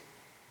years?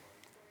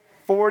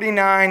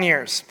 49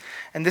 years.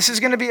 And this is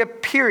going to be a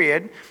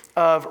period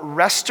of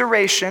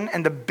restoration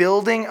and the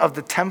building of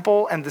the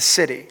temple and the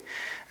city.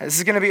 And this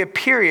is going to be a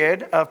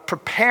period of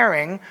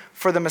preparing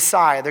for the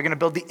Messiah. They're going to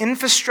build the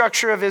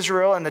infrastructure of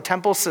Israel and the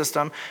temple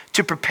system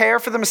to prepare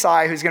for the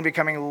Messiah who's going to be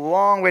coming a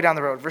long way down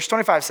the road. Verse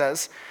 25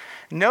 says,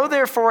 "Know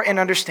therefore and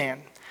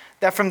understand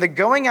that from the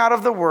going out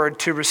of the word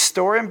to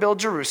restore and build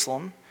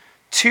Jerusalem,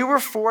 to or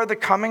for the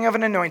coming of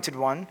an anointed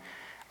one,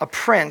 a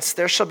prince,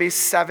 there shall be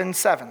 7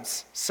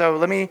 sevens." So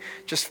let me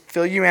just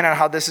fill you in on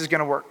how this is going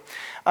to work.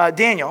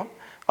 Daniel,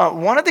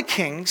 one of the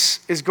kings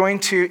is going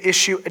to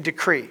issue a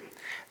decree.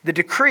 The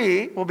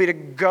decree will be to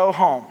go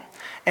home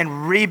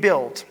and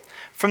rebuild.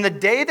 From the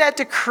day that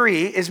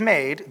decree is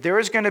made, there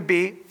is going to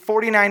be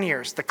 49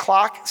 years. The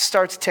clock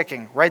starts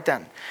ticking right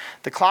then.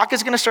 The clock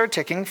is going to start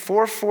ticking.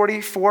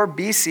 444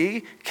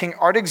 BC, King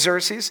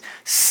Artaxerxes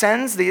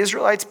sends the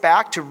Israelites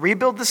back to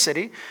rebuild the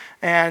city.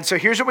 And so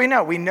here's what we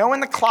know. We know when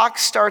the clock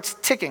starts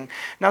ticking.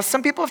 Now,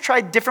 some people have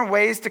tried different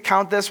ways to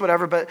count this,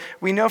 whatever, but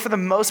we know for the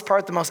most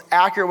part, the most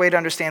accurate way to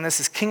understand this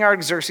is King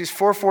Artaxerxes,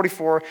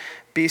 444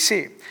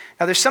 BC.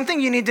 Now, there's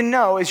something you need to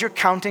know as you're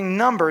counting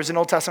numbers in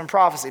Old Testament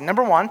prophecy.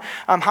 Number one,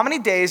 how many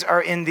days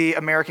are in the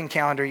American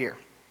calendar year?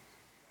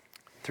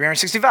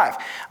 365.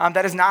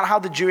 That is not how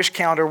the Jewish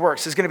calendar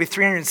works. There's going to be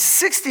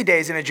 360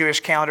 days in a Jewish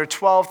calendar,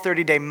 12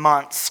 30-day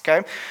months,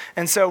 okay?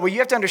 And so what you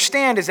have to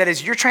understand is that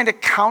as you're trying to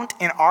count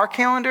in our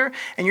calendar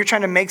and you're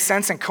trying to make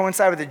sense and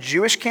coincide with the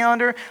Jewish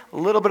calendar, a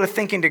little bit of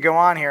thinking to go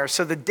on here.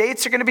 So the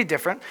dates are going to be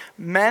different.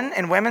 Men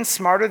and women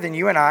smarter than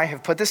you and I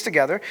have put this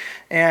together.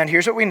 And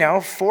here's what we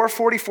know.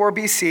 444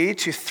 BC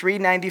to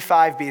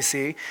 395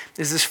 BC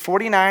is this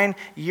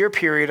 49-year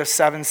period of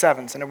 7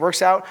 sevens. And it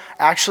works out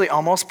actually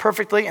almost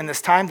perfectly. In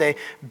this time, they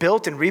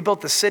built and rebuilt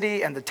the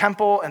city and the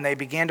temple, and they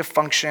began to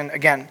function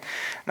again.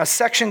 Now,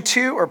 section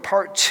 2, or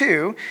part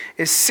 2,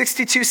 is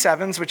 62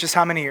 sevens, which is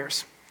how many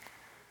years?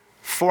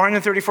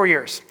 434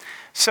 years.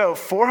 So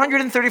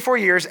 434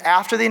 years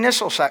after the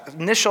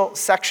initial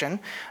section,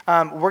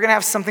 we're going to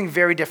have something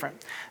very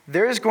different.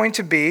 There is going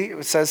to be,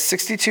 it says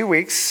 62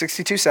 weeks,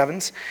 62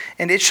 sevens,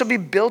 and it shall be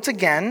built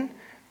again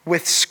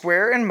with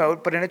square and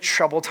moat, but in a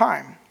troubled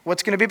time.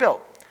 What's going to be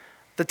built?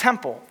 The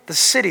temple, the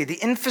city, the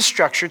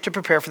infrastructure to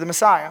prepare for the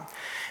Messiah.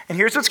 And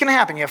here's what's going to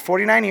happen. You have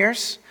 49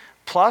 years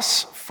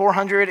plus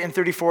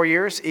 434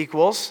 years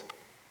equals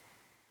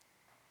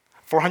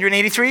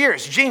 483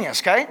 years.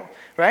 Genius, okay?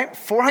 Right?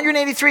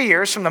 483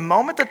 years from the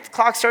moment the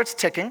clock starts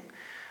ticking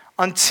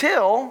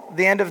until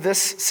the end of this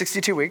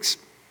 62 weeks.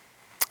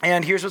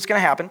 And here's what's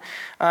going to happen.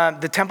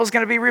 The temple's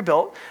going to be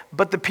rebuilt,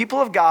 but the people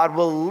of God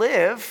will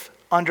live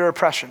under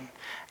oppression.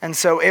 And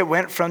so it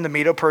went from the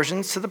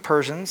Medo-Persians to the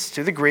Persians,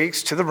 to the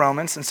Greeks, to the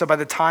Romans. And so by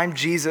the time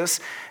Jesus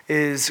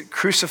is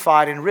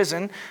crucified and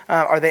risen,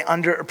 are they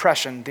under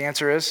oppression? The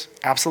answer is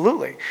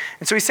absolutely.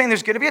 And so he's saying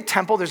there's going to be a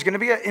temple, there's going to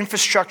be an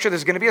infrastructure,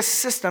 there's going to be a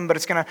system, but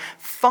it's going to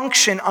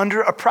function under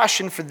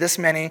oppression for this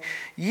many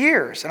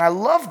years. And I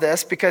love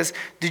this because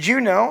did you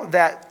know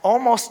that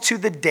almost to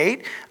the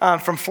date,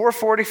 from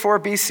 444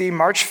 BC,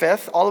 March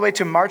 5th, all the way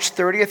to March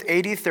 30th,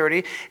 AD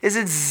 30, is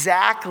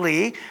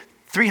exactly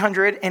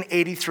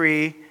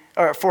 483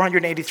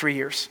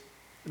 years,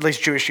 at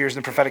least Jewish years in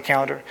the prophetic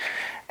calendar.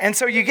 And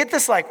so you get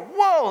this like,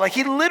 whoa, like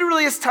he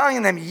literally is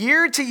telling them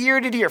year to year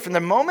to year, from the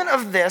moment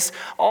of this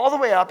all the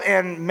way up.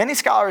 And many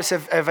scholars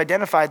have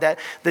identified that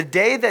the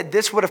day that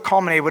this would have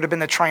culminated would have been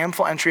the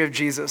triumphal entry of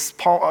Jesus,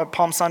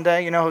 Palm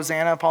Sunday,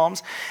 Hosanna,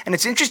 Palms. And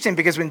it's interesting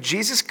because when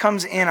Jesus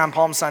comes in on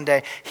Palm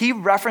Sunday, he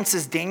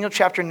references Daniel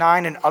chapter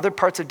 9 and other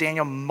parts of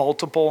Daniel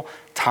multiple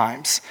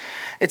times.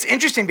 It's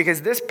interesting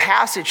because this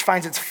passage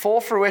finds its full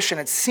fruition,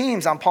 it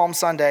seems, on Palm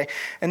Sunday.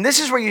 And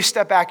this is where you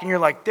step back and you're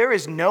like, there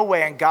is no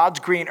way on God's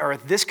green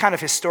earth this kind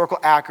of historical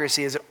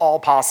accuracy is at all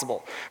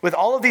possible. With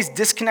all of these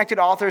disconnected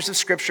authors of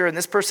Scripture, and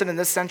this person in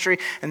this century,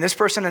 and this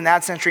person in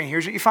that century, and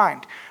here's what you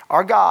find.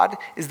 Our God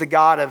is the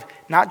God of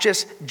not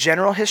just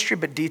general history,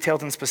 but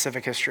detailed and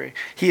specific history.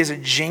 He is a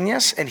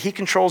genius, and he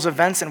controls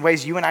events in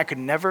ways you and I could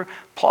never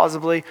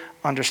plausibly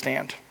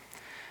understand.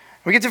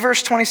 We get to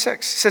verse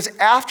 26. It says,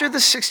 after the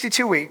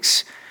 62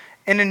 weeks,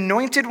 an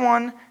anointed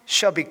one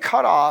shall be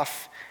cut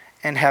off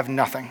and have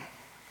nothing.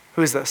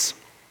 Who is this?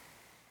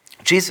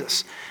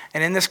 Jesus.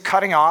 And in this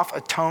cutting off,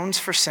 atones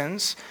for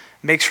sins,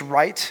 makes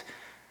right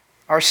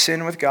our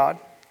sin with God.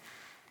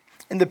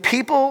 And the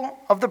people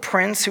of the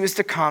prince who is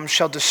to come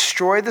shall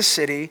destroy the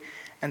city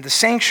and the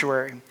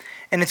sanctuary.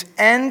 And its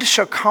end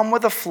shall come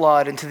with a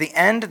flood, and to the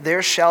end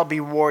there shall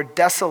be war.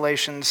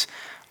 Desolations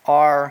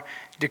are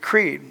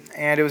decreed.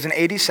 And it was in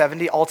AD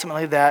 70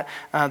 ultimately that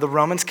the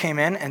Romans came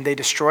in and they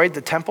destroyed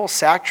the temple,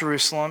 sacked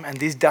Jerusalem, and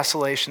these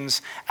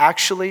desolations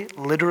actually,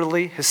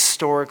 literally,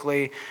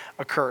 historically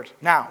occurred.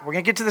 Now, we're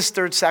going to get to this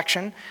third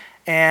section,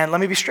 and let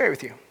me be straight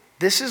with you.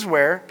 This is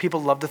where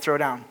people love to throw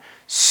down.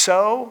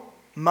 So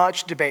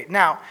much debate.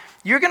 Now,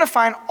 you're going to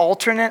find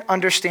alternate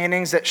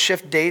understandings that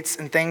shift dates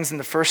and things in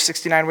the first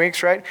 69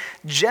 weeks, right?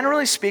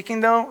 Generally speaking,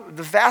 though,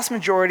 the vast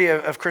majority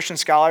of Christian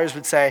scholars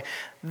would say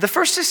the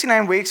first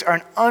 69 weeks are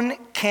an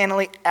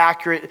uncannily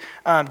accurate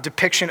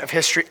depiction of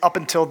history up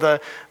until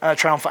the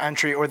triumphal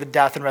entry or the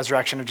death and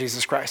resurrection of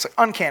Jesus Christ. Like,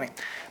 uncanny.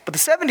 But the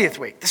 70th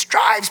week, this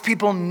drives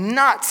people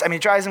nuts. I mean,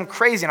 it drives them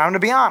crazy, and I'm going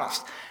to be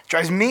honest. It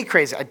drives me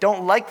crazy. I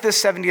don't like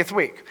this 70th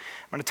week.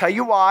 I'm going to tell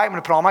you why. I'm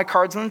going to put all my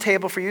cards on the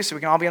table for you so we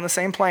can all be on the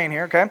same plane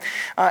here, okay?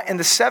 In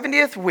the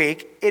 70th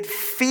week, it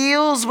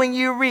feels when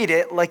you read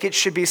it like it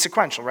should be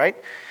sequential, right?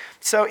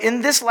 So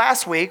in this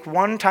last week,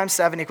 1 times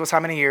 7 equals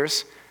how many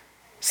years?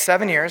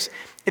 7 years.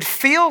 It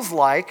feels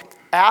like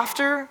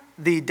after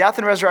the death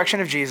and resurrection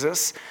of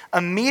Jesus,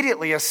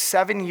 immediately a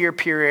 7-year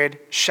period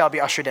shall be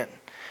ushered in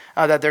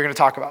that they're going to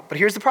talk about. But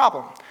here's the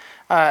problem.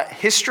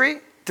 History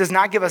does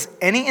not give us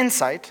any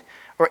insight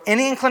or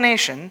any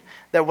inclination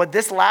that what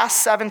this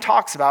last 7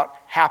 talks about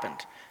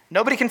happened.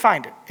 Nobody can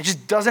find it. It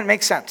just doesn't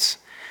make sense.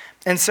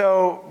 And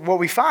so what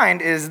we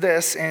find is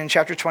this in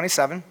chapter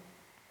 27.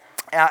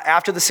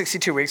 After the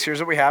 62 weeks, here's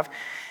what we have.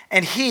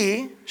 And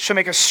he shall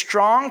make a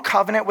strong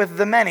covenant with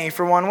the many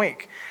for 1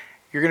 week.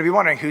 You're going to be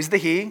wondering, who's the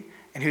he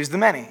and who's the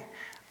many?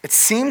 It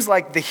seems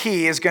like the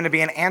he is going to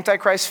be an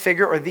Antichrist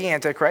figure or the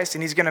Antichrist,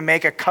 and he's going to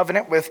make a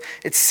covenant with,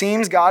 it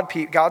seems,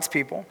 God's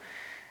people.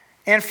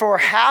 And for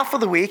half of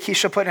the week, he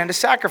shall put an end to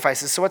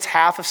sacrifices. So what's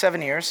half of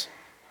 7 years?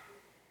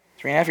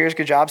 3.5 years,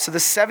 good job. So the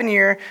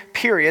 7-year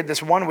period,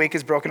 this 1 week,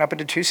 is broken up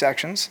into 2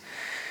 sections.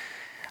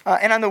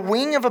 And on the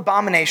wing of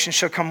abomination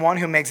shall come one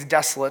who makes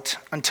desolate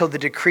until the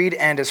decreed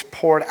end is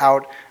poured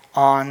out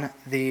on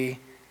the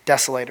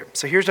desolator.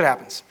 So here's what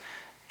happens.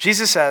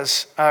 Jesus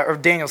says, or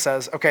Daniel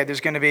says, okay,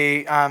 there's going to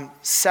be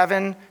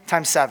 7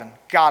 times 7.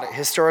 Got it.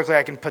 Historically,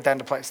 I can put that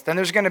into place. Then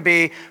there's going to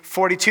be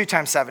 42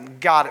 times 7.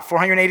 Got it.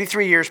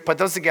 483 years. Put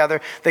those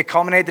together. They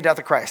culminate the death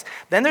of Christ.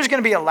 Then there's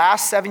going to be a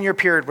last 7-year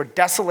period where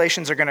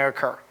desolations are going to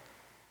occur.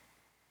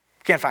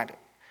 Can't find it.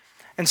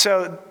 And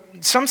so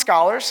some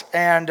scholars,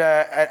 and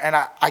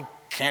I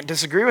can't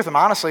disagree with them,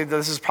 honestly,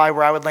 this is probably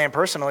where I would land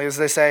personally, is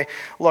they say,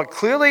 look,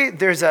 clearly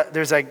there's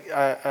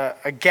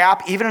a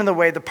gap even in the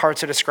way the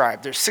parts are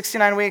described. There's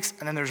 69 weeks,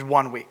 and then there's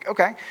 1 week.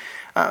 Okay.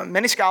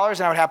 Many scholars,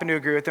 and I would happen to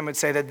agree with them, would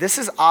say that this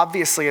is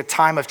obviously a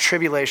time of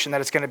tribulation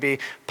that is going to be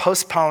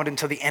postponed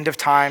until the end of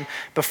time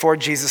before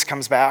Jesus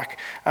comes back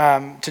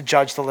to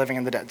judge the living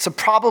and the dead. So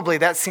probably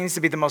that seems to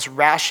be the most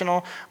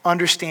rational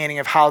understanding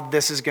of how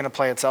this is going to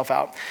play itself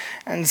out.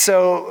 And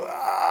so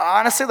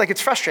honestly, like,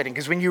 it's frustrating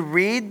because when you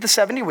read the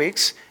 70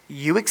 weeks,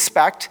 you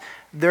expect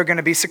they're going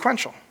to be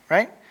sequential,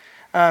 right?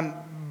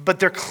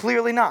 But they're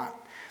clearly not.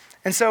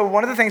 And so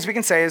one of the things we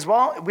can say is,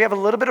 well, we have a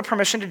little bit of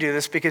permission to do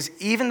this because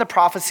even the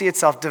prophecy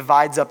itself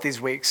divides up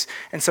these weeks.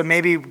 And so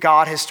maybe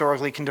God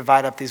historically can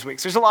divide up these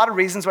weeks. There's a lot of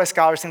reasons why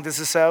scholars think this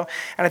is so.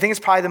 And I think it's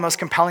probably the most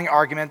compelling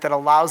argument that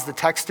allows the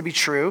text to be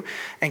true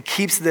and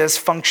keeps this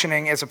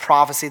functioning as a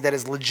prophecy that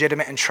is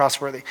legitimate and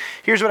trustworthy.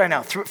 Here's what I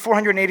know. Through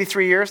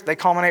 483 years, they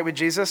culminate with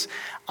Jesus.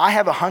 I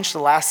have a hunch the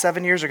last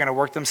 7 years are going to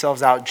work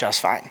themselves out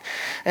just fine.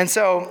 And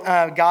so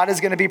God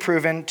is going to be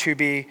proven to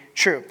be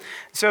true.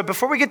 So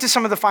before we get to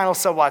some of the final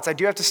so whats, I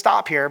do have to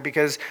stop here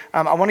because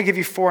I want to give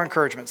you 4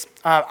 encouragements.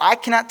 I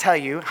cannot tell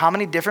you how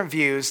many different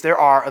views there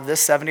are of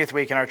this 70th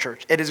week in our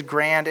church. It is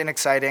grand and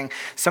exciting.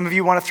 Some of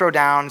you want to throw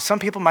down. Some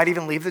people might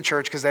even leave the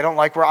church because they don't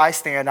like where I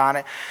stand on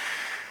it.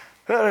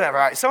 Whatever.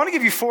 All right. So I want to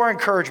give you 4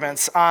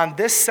 encouragements on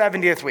this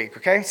 70th week,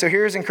 okay? So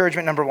here's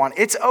encouragement number 1.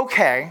 It's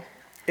okay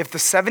if the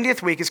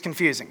 70th week is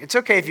confusing. It's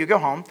okay if you go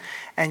home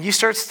and you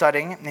start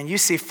studying and you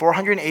see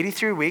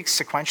 483 weeks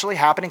sequentially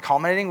happening,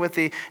 culminating with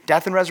the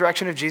death and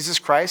resurrection of Jesus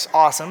Christ.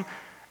 Awesome.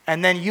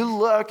 And then you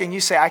look and you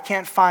say, I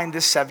can't find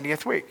this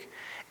 70th week.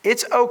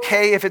 It's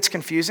okay if it's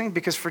confusing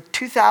because for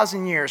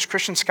 2,000 years,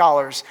 Christian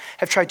scholars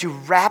have tried to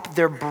wrap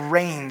their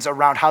brains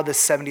around how this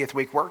 70th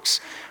week works,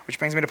 which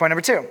brings me to point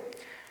number 2.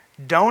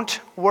 Don't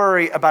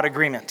worry about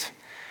agreement.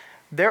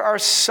 There are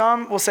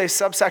some, we'll say,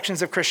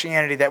 subsections of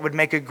Christianity that would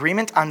make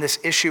agreement on this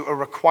issue a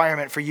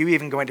requirement for you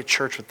even going to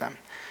church with them.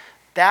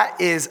 That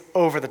is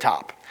over the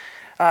top.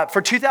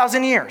 For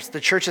 2,000 years, the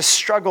church has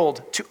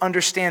struggled to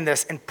understand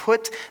this and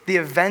put the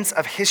events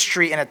of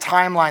history in a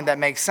timeline that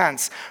makes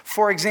sense.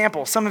 For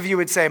example, some of you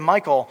would say,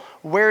 Michael,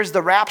 where's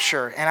the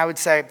rapture? And I would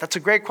say, that's a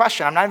great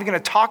question. I'm not even going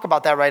to talk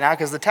about that right now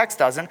because the text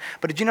doesn't.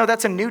 But did you know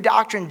that's a new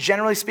doctrine,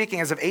 generally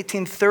speaking, as of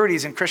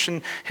 1830s in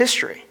Christian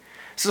history?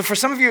 So for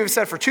some of you who have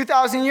said, for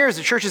 2,000 years,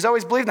 the church has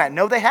always believed that.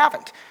 No, they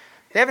haven't.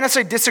 They haven't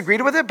necessarily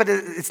disagreed with it, but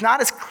it's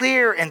not as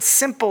clear and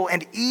simple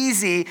and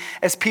easy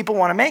as people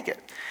want to make it.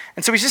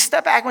 And so we just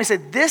step back and we say,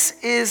 this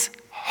is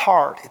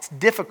hard. It's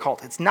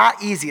difficult. It's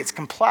not easy. It's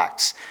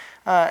complex.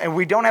 And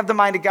we don't have the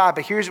mind of God,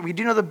 but we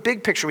do know the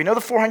big picture. We know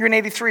the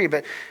 483,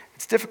 but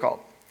it's difficult.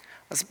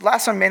 This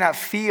last one may not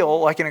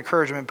feel like an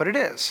encouragement, but it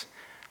is.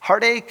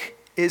 Heartache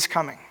is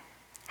coming.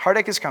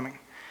 Heartache is coming.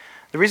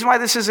 The reason why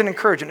this is an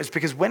encouragement is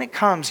because when it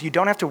comes, you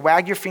don't have to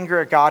wag your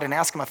finger at God and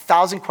ask him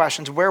 1,000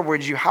 questions. Where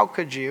would you? How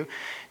could you?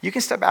 You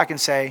can step back and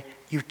say,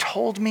 you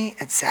told me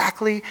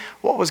exactly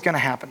what was going to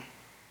happen.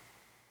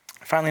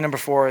 Finally, number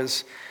 4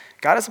 is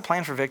God has a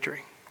plan for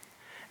victory.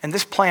 And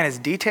this plan is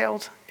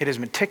detailed, it is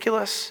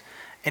meticulous,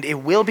 and it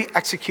will be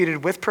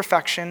executed with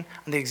perfection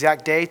on the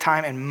exact day,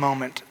 time, and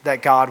moment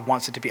that God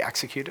wants it to be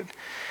executed.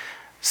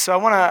 So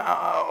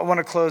I want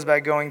to close by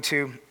going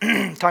to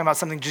talking about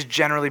something just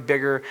generally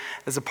bigger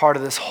as a part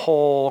of this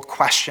whole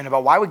question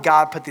about why would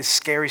God put this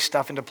scary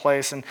stuff into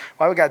place and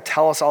why would God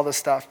tell us all this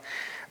stuff.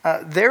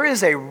 There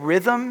is a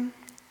rhythm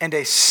and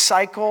a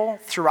cycle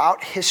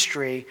throughout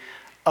history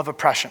of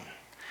oppression.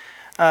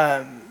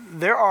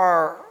 There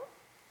are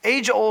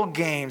age-old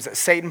games that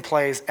Satan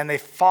plays, and they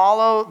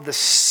follow the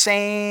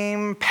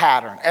same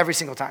pattern every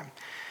single time.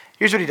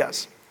 Here's what he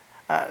does.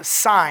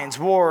 Signs,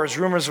 wars,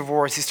 rumors of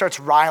wars. He starts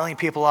riling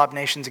people up,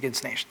 nations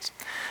against nations.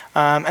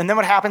 And then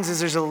what happens is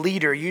there's a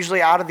leader.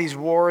 Usually out of these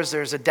wars,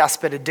 there's a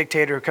despot, a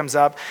dictator who comes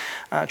up,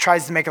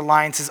 tries to make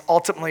alliances,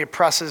 ultimately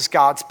oppresses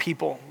God's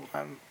people,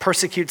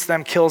 persecutes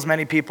them, kills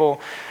many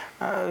people.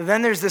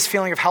 Then there's this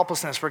feeling of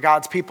helplessness where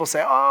God's people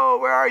say, oh,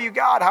 where are you,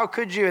 God? How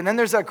could you? And then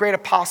there's that great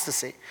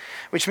apostasy,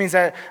 which means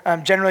that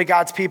generally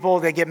God's people,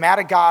 they get mad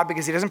at God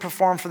because he doesn't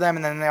perform for them,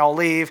 and then they all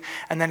leave,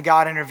 and then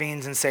God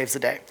intervenes and saves the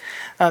day.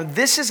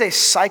 This is a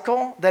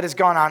cycle that has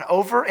gone on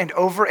over and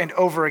over and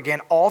over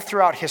again all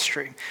throughout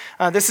history.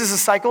 This is a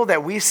cycle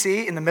that we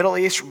see in the Middle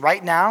East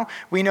right now.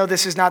 We know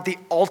this is not the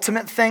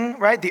ultimate thing,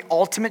 right? The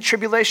ultimate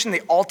tribulation,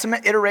 the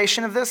ultimate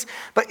iteration of this,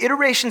 but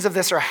iterations of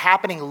this are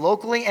happening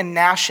locally and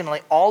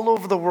nationally all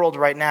over the world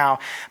right now.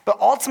 But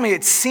ultimately,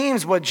 it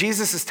seems what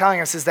Jesus is telling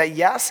us is that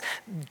yes,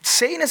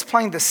 Satan is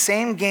playing the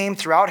same game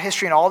throughout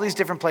history in all these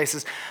different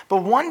places,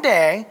 but one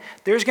day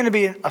there's going to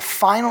be a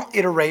final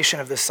iteration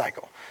of this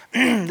cycle.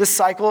 This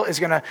cycle is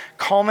going to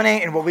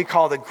culminate in what we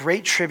call the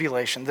Great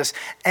Tribulation, this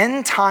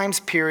end times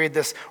period,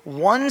 this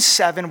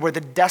 1-7 where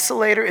the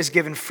desolator is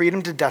given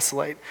freedom to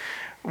desolate,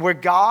 where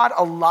God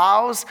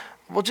allows,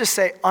 we'll just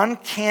say,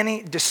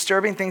 uncanny,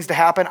 disturbing things to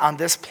happen on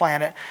this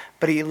planet,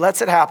 but he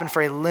lets it happen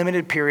for a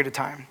limited period of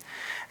time.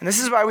 And this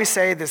is why we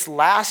say this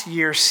last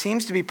year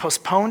seems to be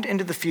postponed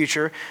into the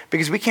future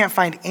because we can't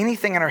find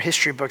anything in our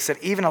history books that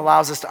even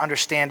allows us to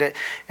understand it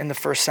in the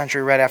first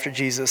century right after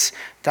Jesus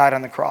died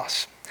on the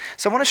cross.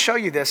 So I want to show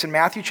you this in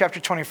Matthew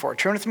chapter 24.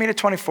 Turn with me to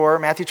 24,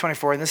 Matthew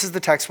 24, and this is the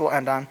text we'll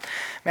end on.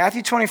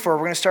 Matthew 24, we're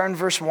going to start in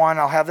verse 1.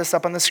 I'll have this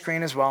up on the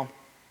screen as well.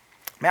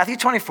 Matthew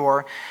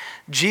 24,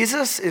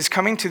 Jesus is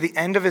coming to the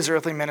end of his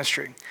earthly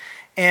ministry.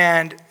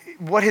 And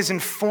what has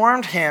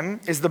informed him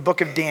is the book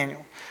of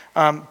Daniel.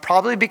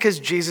 Probably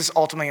because Jesus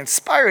ultimately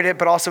inspired it,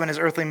 but also in his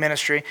earthly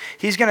ministry.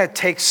 He's going to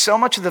take so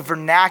much of the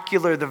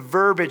vernacular, the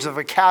verbiage, the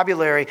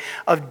vocabulary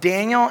of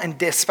Daniel,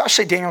 and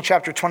especially Daniel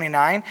chapter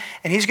 29,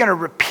 and he's going to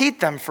repeat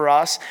them for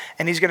us,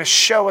 and he's going to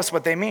show us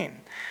what they mean.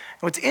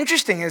 What's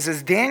interesting is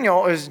as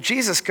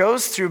Jesus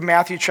goes through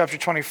Matthew chapter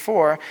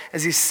 24,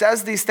 as he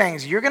says these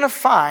things, you're going to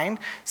find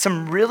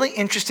some really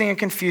interesting and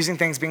confusing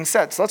things being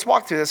said. So let's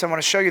walk through this. I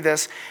want to show you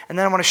this, and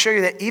then I want to show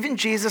you that even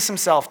Jesus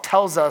himself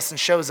tells us and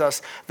shows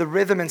us the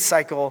rhythm and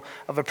cycle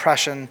of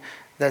oppression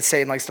that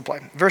Satan likes to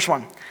play. Verse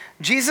 1,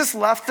 Jesus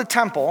left the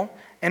temple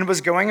and was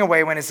going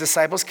away when his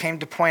disciples came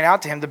to point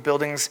out to him the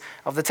buildings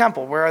of the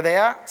temple. Where are they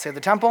at? Say the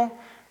temple.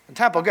 The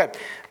temple, good.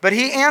 But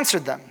he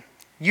answered them,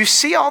 you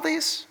see all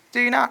these?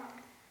 Do you not?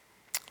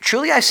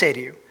 Truly I say to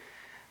you,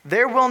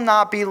 there will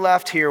not be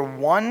left here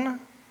one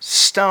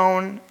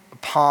stone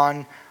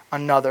upon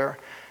another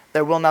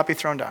that will not be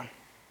thrown down.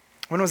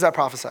 When was that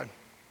prophesied?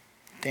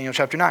 Daniel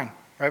chapter 9,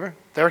 right?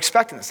 They're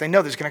expecting this. They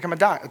know there's going to come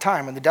a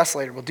time when the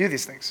desolator will do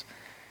these things.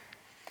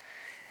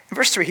 In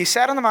verse 3, he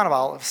sat on the Mount of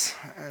Olives,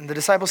 and the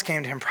disciples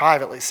came to him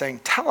privately, saying,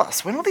 "Tell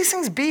us, when will these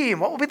things be,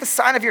 and what will be the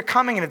sign of your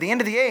coming and of the end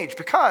of the age?"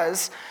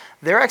 Because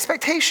their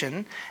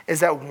expectation is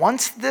that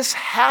once this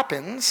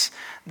happens,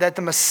 that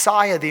the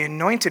Messiah, the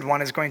anointed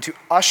one, is going to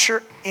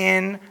usher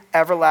in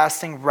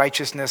everlasting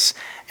righteousness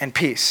and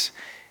peace.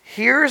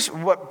 Here's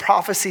what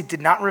prophecy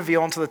did not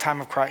reveal until the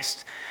time of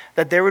Christ.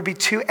 That there would be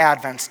two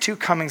advents, two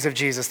comings of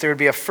Jesus. There would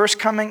be a first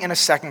coming and a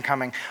second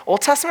coming.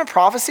 Old Testament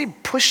prophecy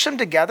pushed them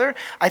together.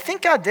 I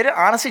think God did it,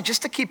 honestly,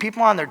 just to keep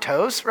people on their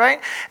toes,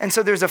 right? And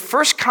so there's a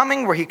first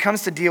coming where he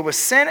comes to deal with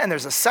sin, and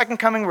there's a second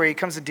coming where he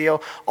comes to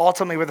deal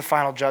ultimately with the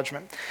final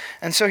judgment.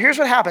 And so here's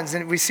what happens.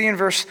 And we see in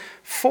verse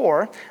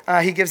 4,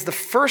 he gives the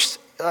first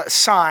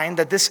sign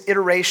that this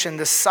iteration,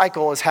 this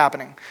cycle is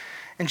happening.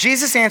 And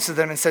Jesus answered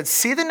them and said,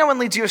 "See that no one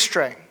leads you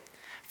astray.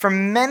 For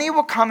many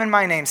will come in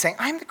my name, saying,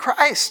 'I am the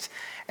Christ.'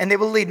 And they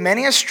will lead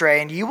many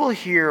astray, and you will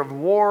hear of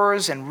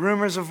wars and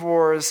rumors of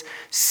wars.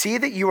 See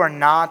that you are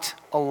not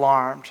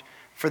alarmed,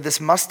 for this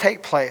must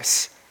take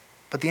place,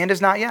 but the end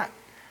is not yet."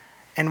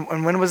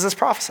 And when was this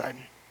prophesied?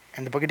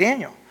 In the book of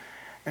Daniel.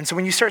 And so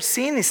when you start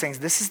seeing these things,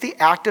 this is the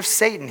act of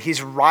Satan.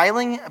 He's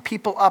riling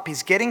people up.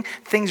 He's getting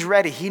things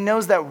ready. He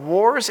knows that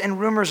wars and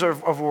rumors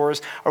of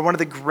wars are one of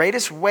the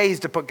greatest ways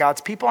to put God's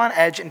people on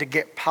edge and to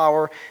get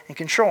power and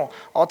control.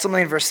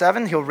 Ultimately, in verse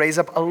 7, he'll raise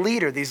up a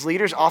leader. These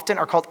leaders often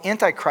are called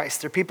antichrists.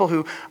 They're people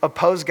who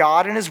oppose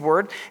God and his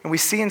word. And we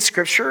see in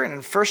Scripture and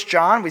in 1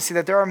 John, we see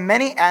that there are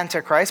many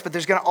antichrists, but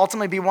there's going to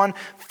ultimately be one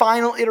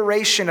final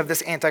iteration of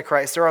this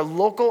antichrist. There are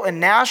local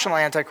and national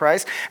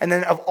antichrists, and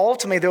then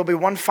ultimately there will be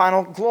one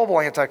final global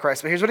antichrist.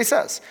 But here's what he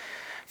says.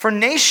 "For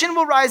nation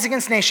will rise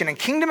against nation and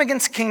kingdom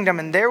against kingdom,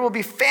 and there will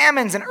be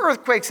famines and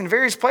earthquakes in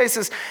various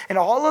places. And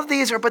all of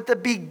these are but the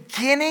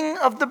beginning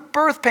of the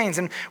birth pains."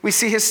 And we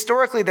see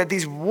historically that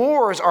these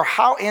wars are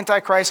how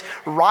antichrists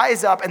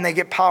rise up and they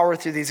get power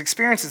through these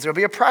experiences. There'll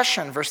be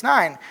oppression. Verse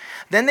 9.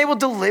 "Then they will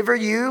deliver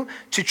you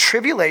to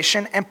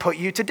tribulation and put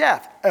you to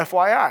death."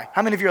 FYI.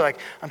 How many of you are like,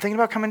 "I'm thinking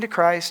about coming to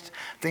Christ,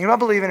 thinking about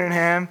believing in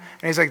him."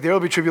 And he's like, "There will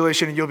be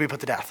tribulation and you'll be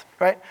put to death."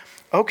 Right?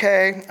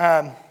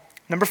 Okay.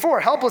 Number 4,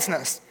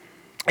 helplessness.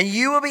 "And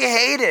you will be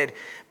hated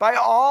by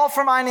all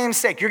for my name's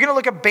sake." You're going to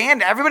look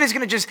abandoned. Everybody's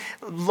going to just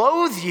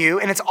loathe you,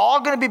 and it's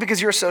all going to be because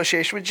of your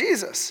association with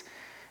Jesus.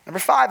 Number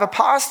 5,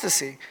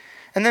 apostasy.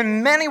 "And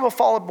then many will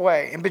fall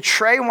away and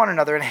betray one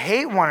another and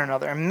hate one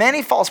another. And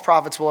many false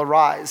prophets will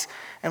arise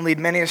and lead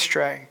many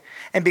astray.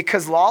 And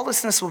because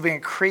lawlessness will be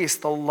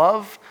increased, the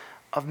love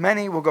of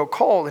many will go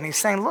cold." And he's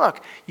saying,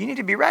 look, you need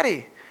to be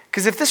ready.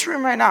 Because if this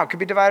room right now could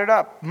be divided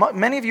up,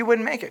 many of you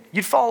wouldn't make it.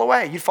 You'd fall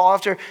away. You'd fall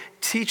after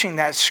teaching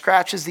that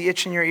scratches the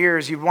itch in your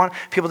ears. You'd want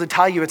people to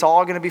tell you it's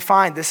all going to be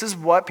fine. This is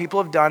what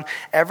people have done.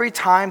 Every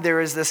time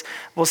there is this,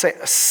 we'll say,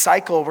 a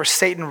cycle where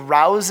Satan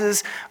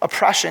rouses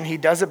oppression, he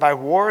does it by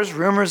wars,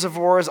 rumors of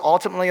wars,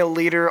 ultimately a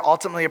leader,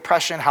 ultimately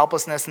oppression,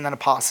 helplessness, and then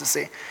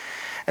apostasy.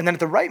 And then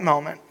at the right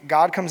moment,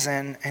 God comes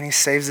in and he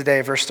saves the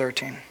day, verse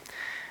 13.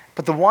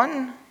 "But the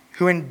one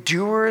who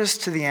endures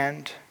to the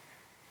end,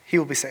 he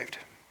will be saved.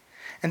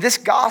 And this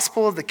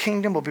gospel of the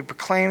kingdom will be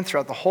proclaimed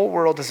throughout the whole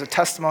world as a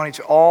testimony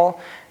to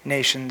all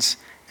nations,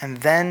 and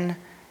then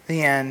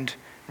the end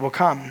will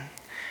come."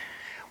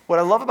 What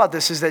I love about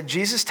this is that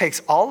Jesus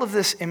takes all of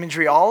this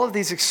imagery, all of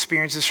these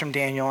experiences from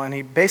Daniel, and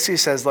he basically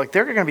says, look,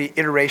 there are going to be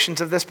iterations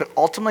of this, but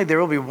ultimately there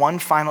will be one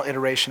final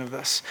iteration of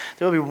this.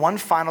 There will be one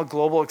final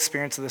global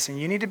experience of this, and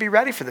you need to be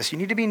ready for this. You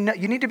need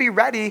to be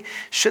ready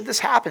should this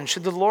happen,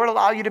 should the Lord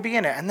allow you to be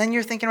in it. And then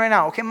you're thinking right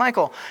now, okay,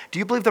 Michael, do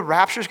you believe the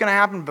rapture is going to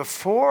happen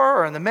before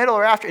or in the middle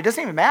or after? It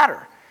doesn't even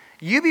matter.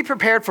 You be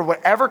prepared for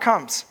whatever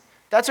comes.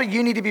 That's what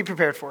you need to be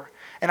prepared for.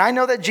 And I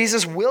know that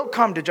Jesus will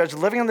come to judge the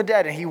living and the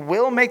dead, and he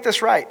will make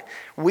this right.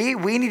 We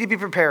need to be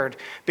prepared,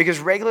 because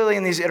regularly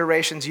in these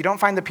iterations, you don't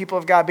find the people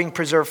of God being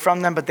preserved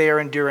from them, but they are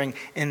enduring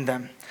in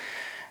them.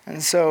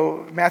 And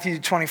so Matthew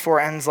 24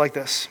 ends like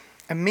this.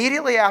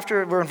 Immediately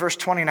after, we're in verse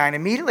 29,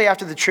 immediately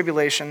after the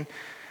tribulation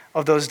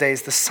of those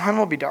days, the sun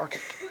will be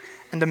darkened,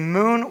 and the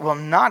moon will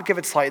not give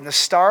its light, and the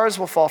stars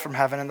will fall from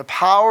heaven, and the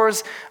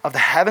powers of the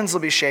heavens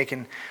will be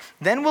shaken.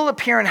 Then will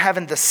appear in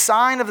heaven the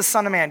sign of the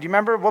Son of Man. Do you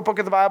remember what book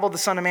of the Bible the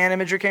Son of Man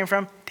imagery came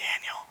from?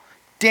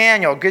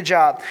 Daniel, good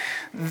job.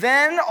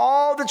 "Then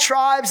all the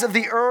tribes of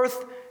the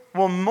earth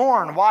will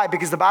mourn." Why?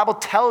 Because the Bible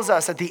tells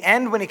us at the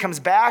end when he comes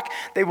back,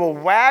 they will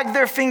wag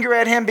their finger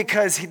at him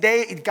because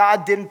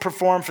God didn't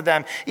perform for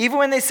them. Even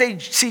when they see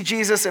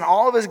Jesus in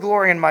all of his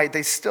glory and might,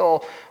 they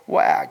still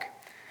wag.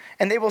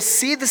 "And they will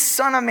see the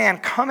Son of Man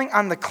coming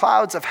on the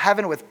clouds of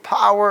heaven with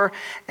power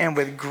and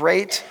with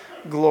great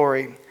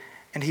glory.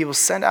 And he will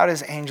send out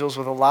his angels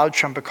with a loud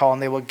trumpet call,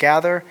 and they will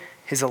gather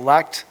his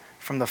elect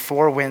from the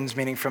four winds,"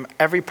 meaning from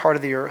every part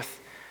of the earth,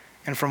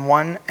 "and from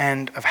one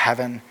end of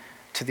heaven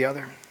to the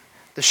other."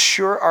 The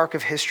sure arc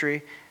of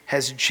history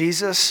has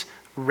Jesus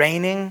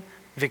reigning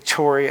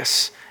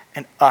victorious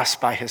and us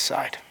by his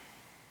side.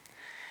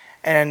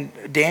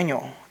 And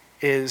Daniel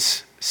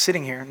is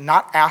sitting here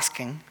not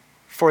asking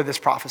for this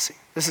prophecy.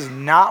 This is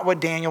not what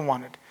Daniel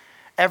wanted.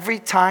 Every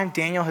time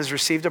Daniel has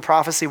received a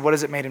prophecy, what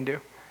has it made him do?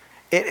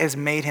 It has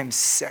made him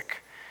sick.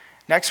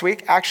 Next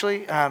week,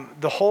 actually,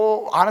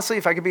 honestly,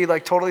 if I could be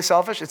like totally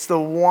selfish, it's the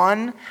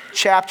one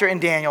chapter in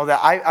Daniel that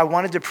I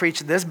wanted to preach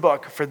this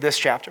book for this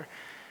chapter.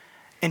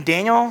 And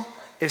Daniel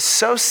is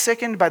so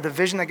sickened by the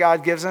vision that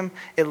God gives him,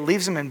 it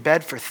leaves him in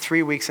bed for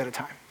 3 weeks at a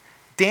time.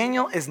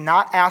 Daniel is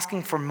not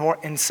asking for more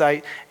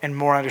insight and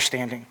more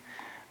understanding.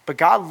 But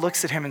God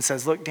looks at him and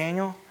says, look,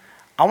 Daniel,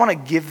 I want to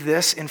give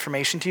this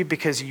information to you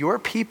because your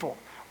people,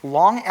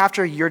 long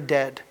after you're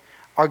dead,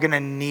 are going to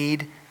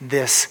need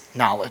this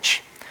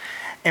knowledge.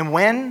 And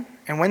when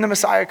the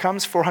Messiah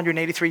comes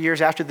 483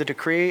 years after the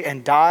decree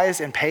and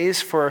dies and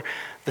pays for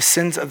the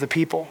sins of the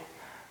people,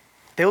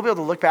 they will be able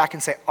to look back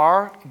and say,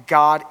 our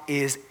God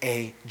is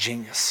a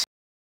genius.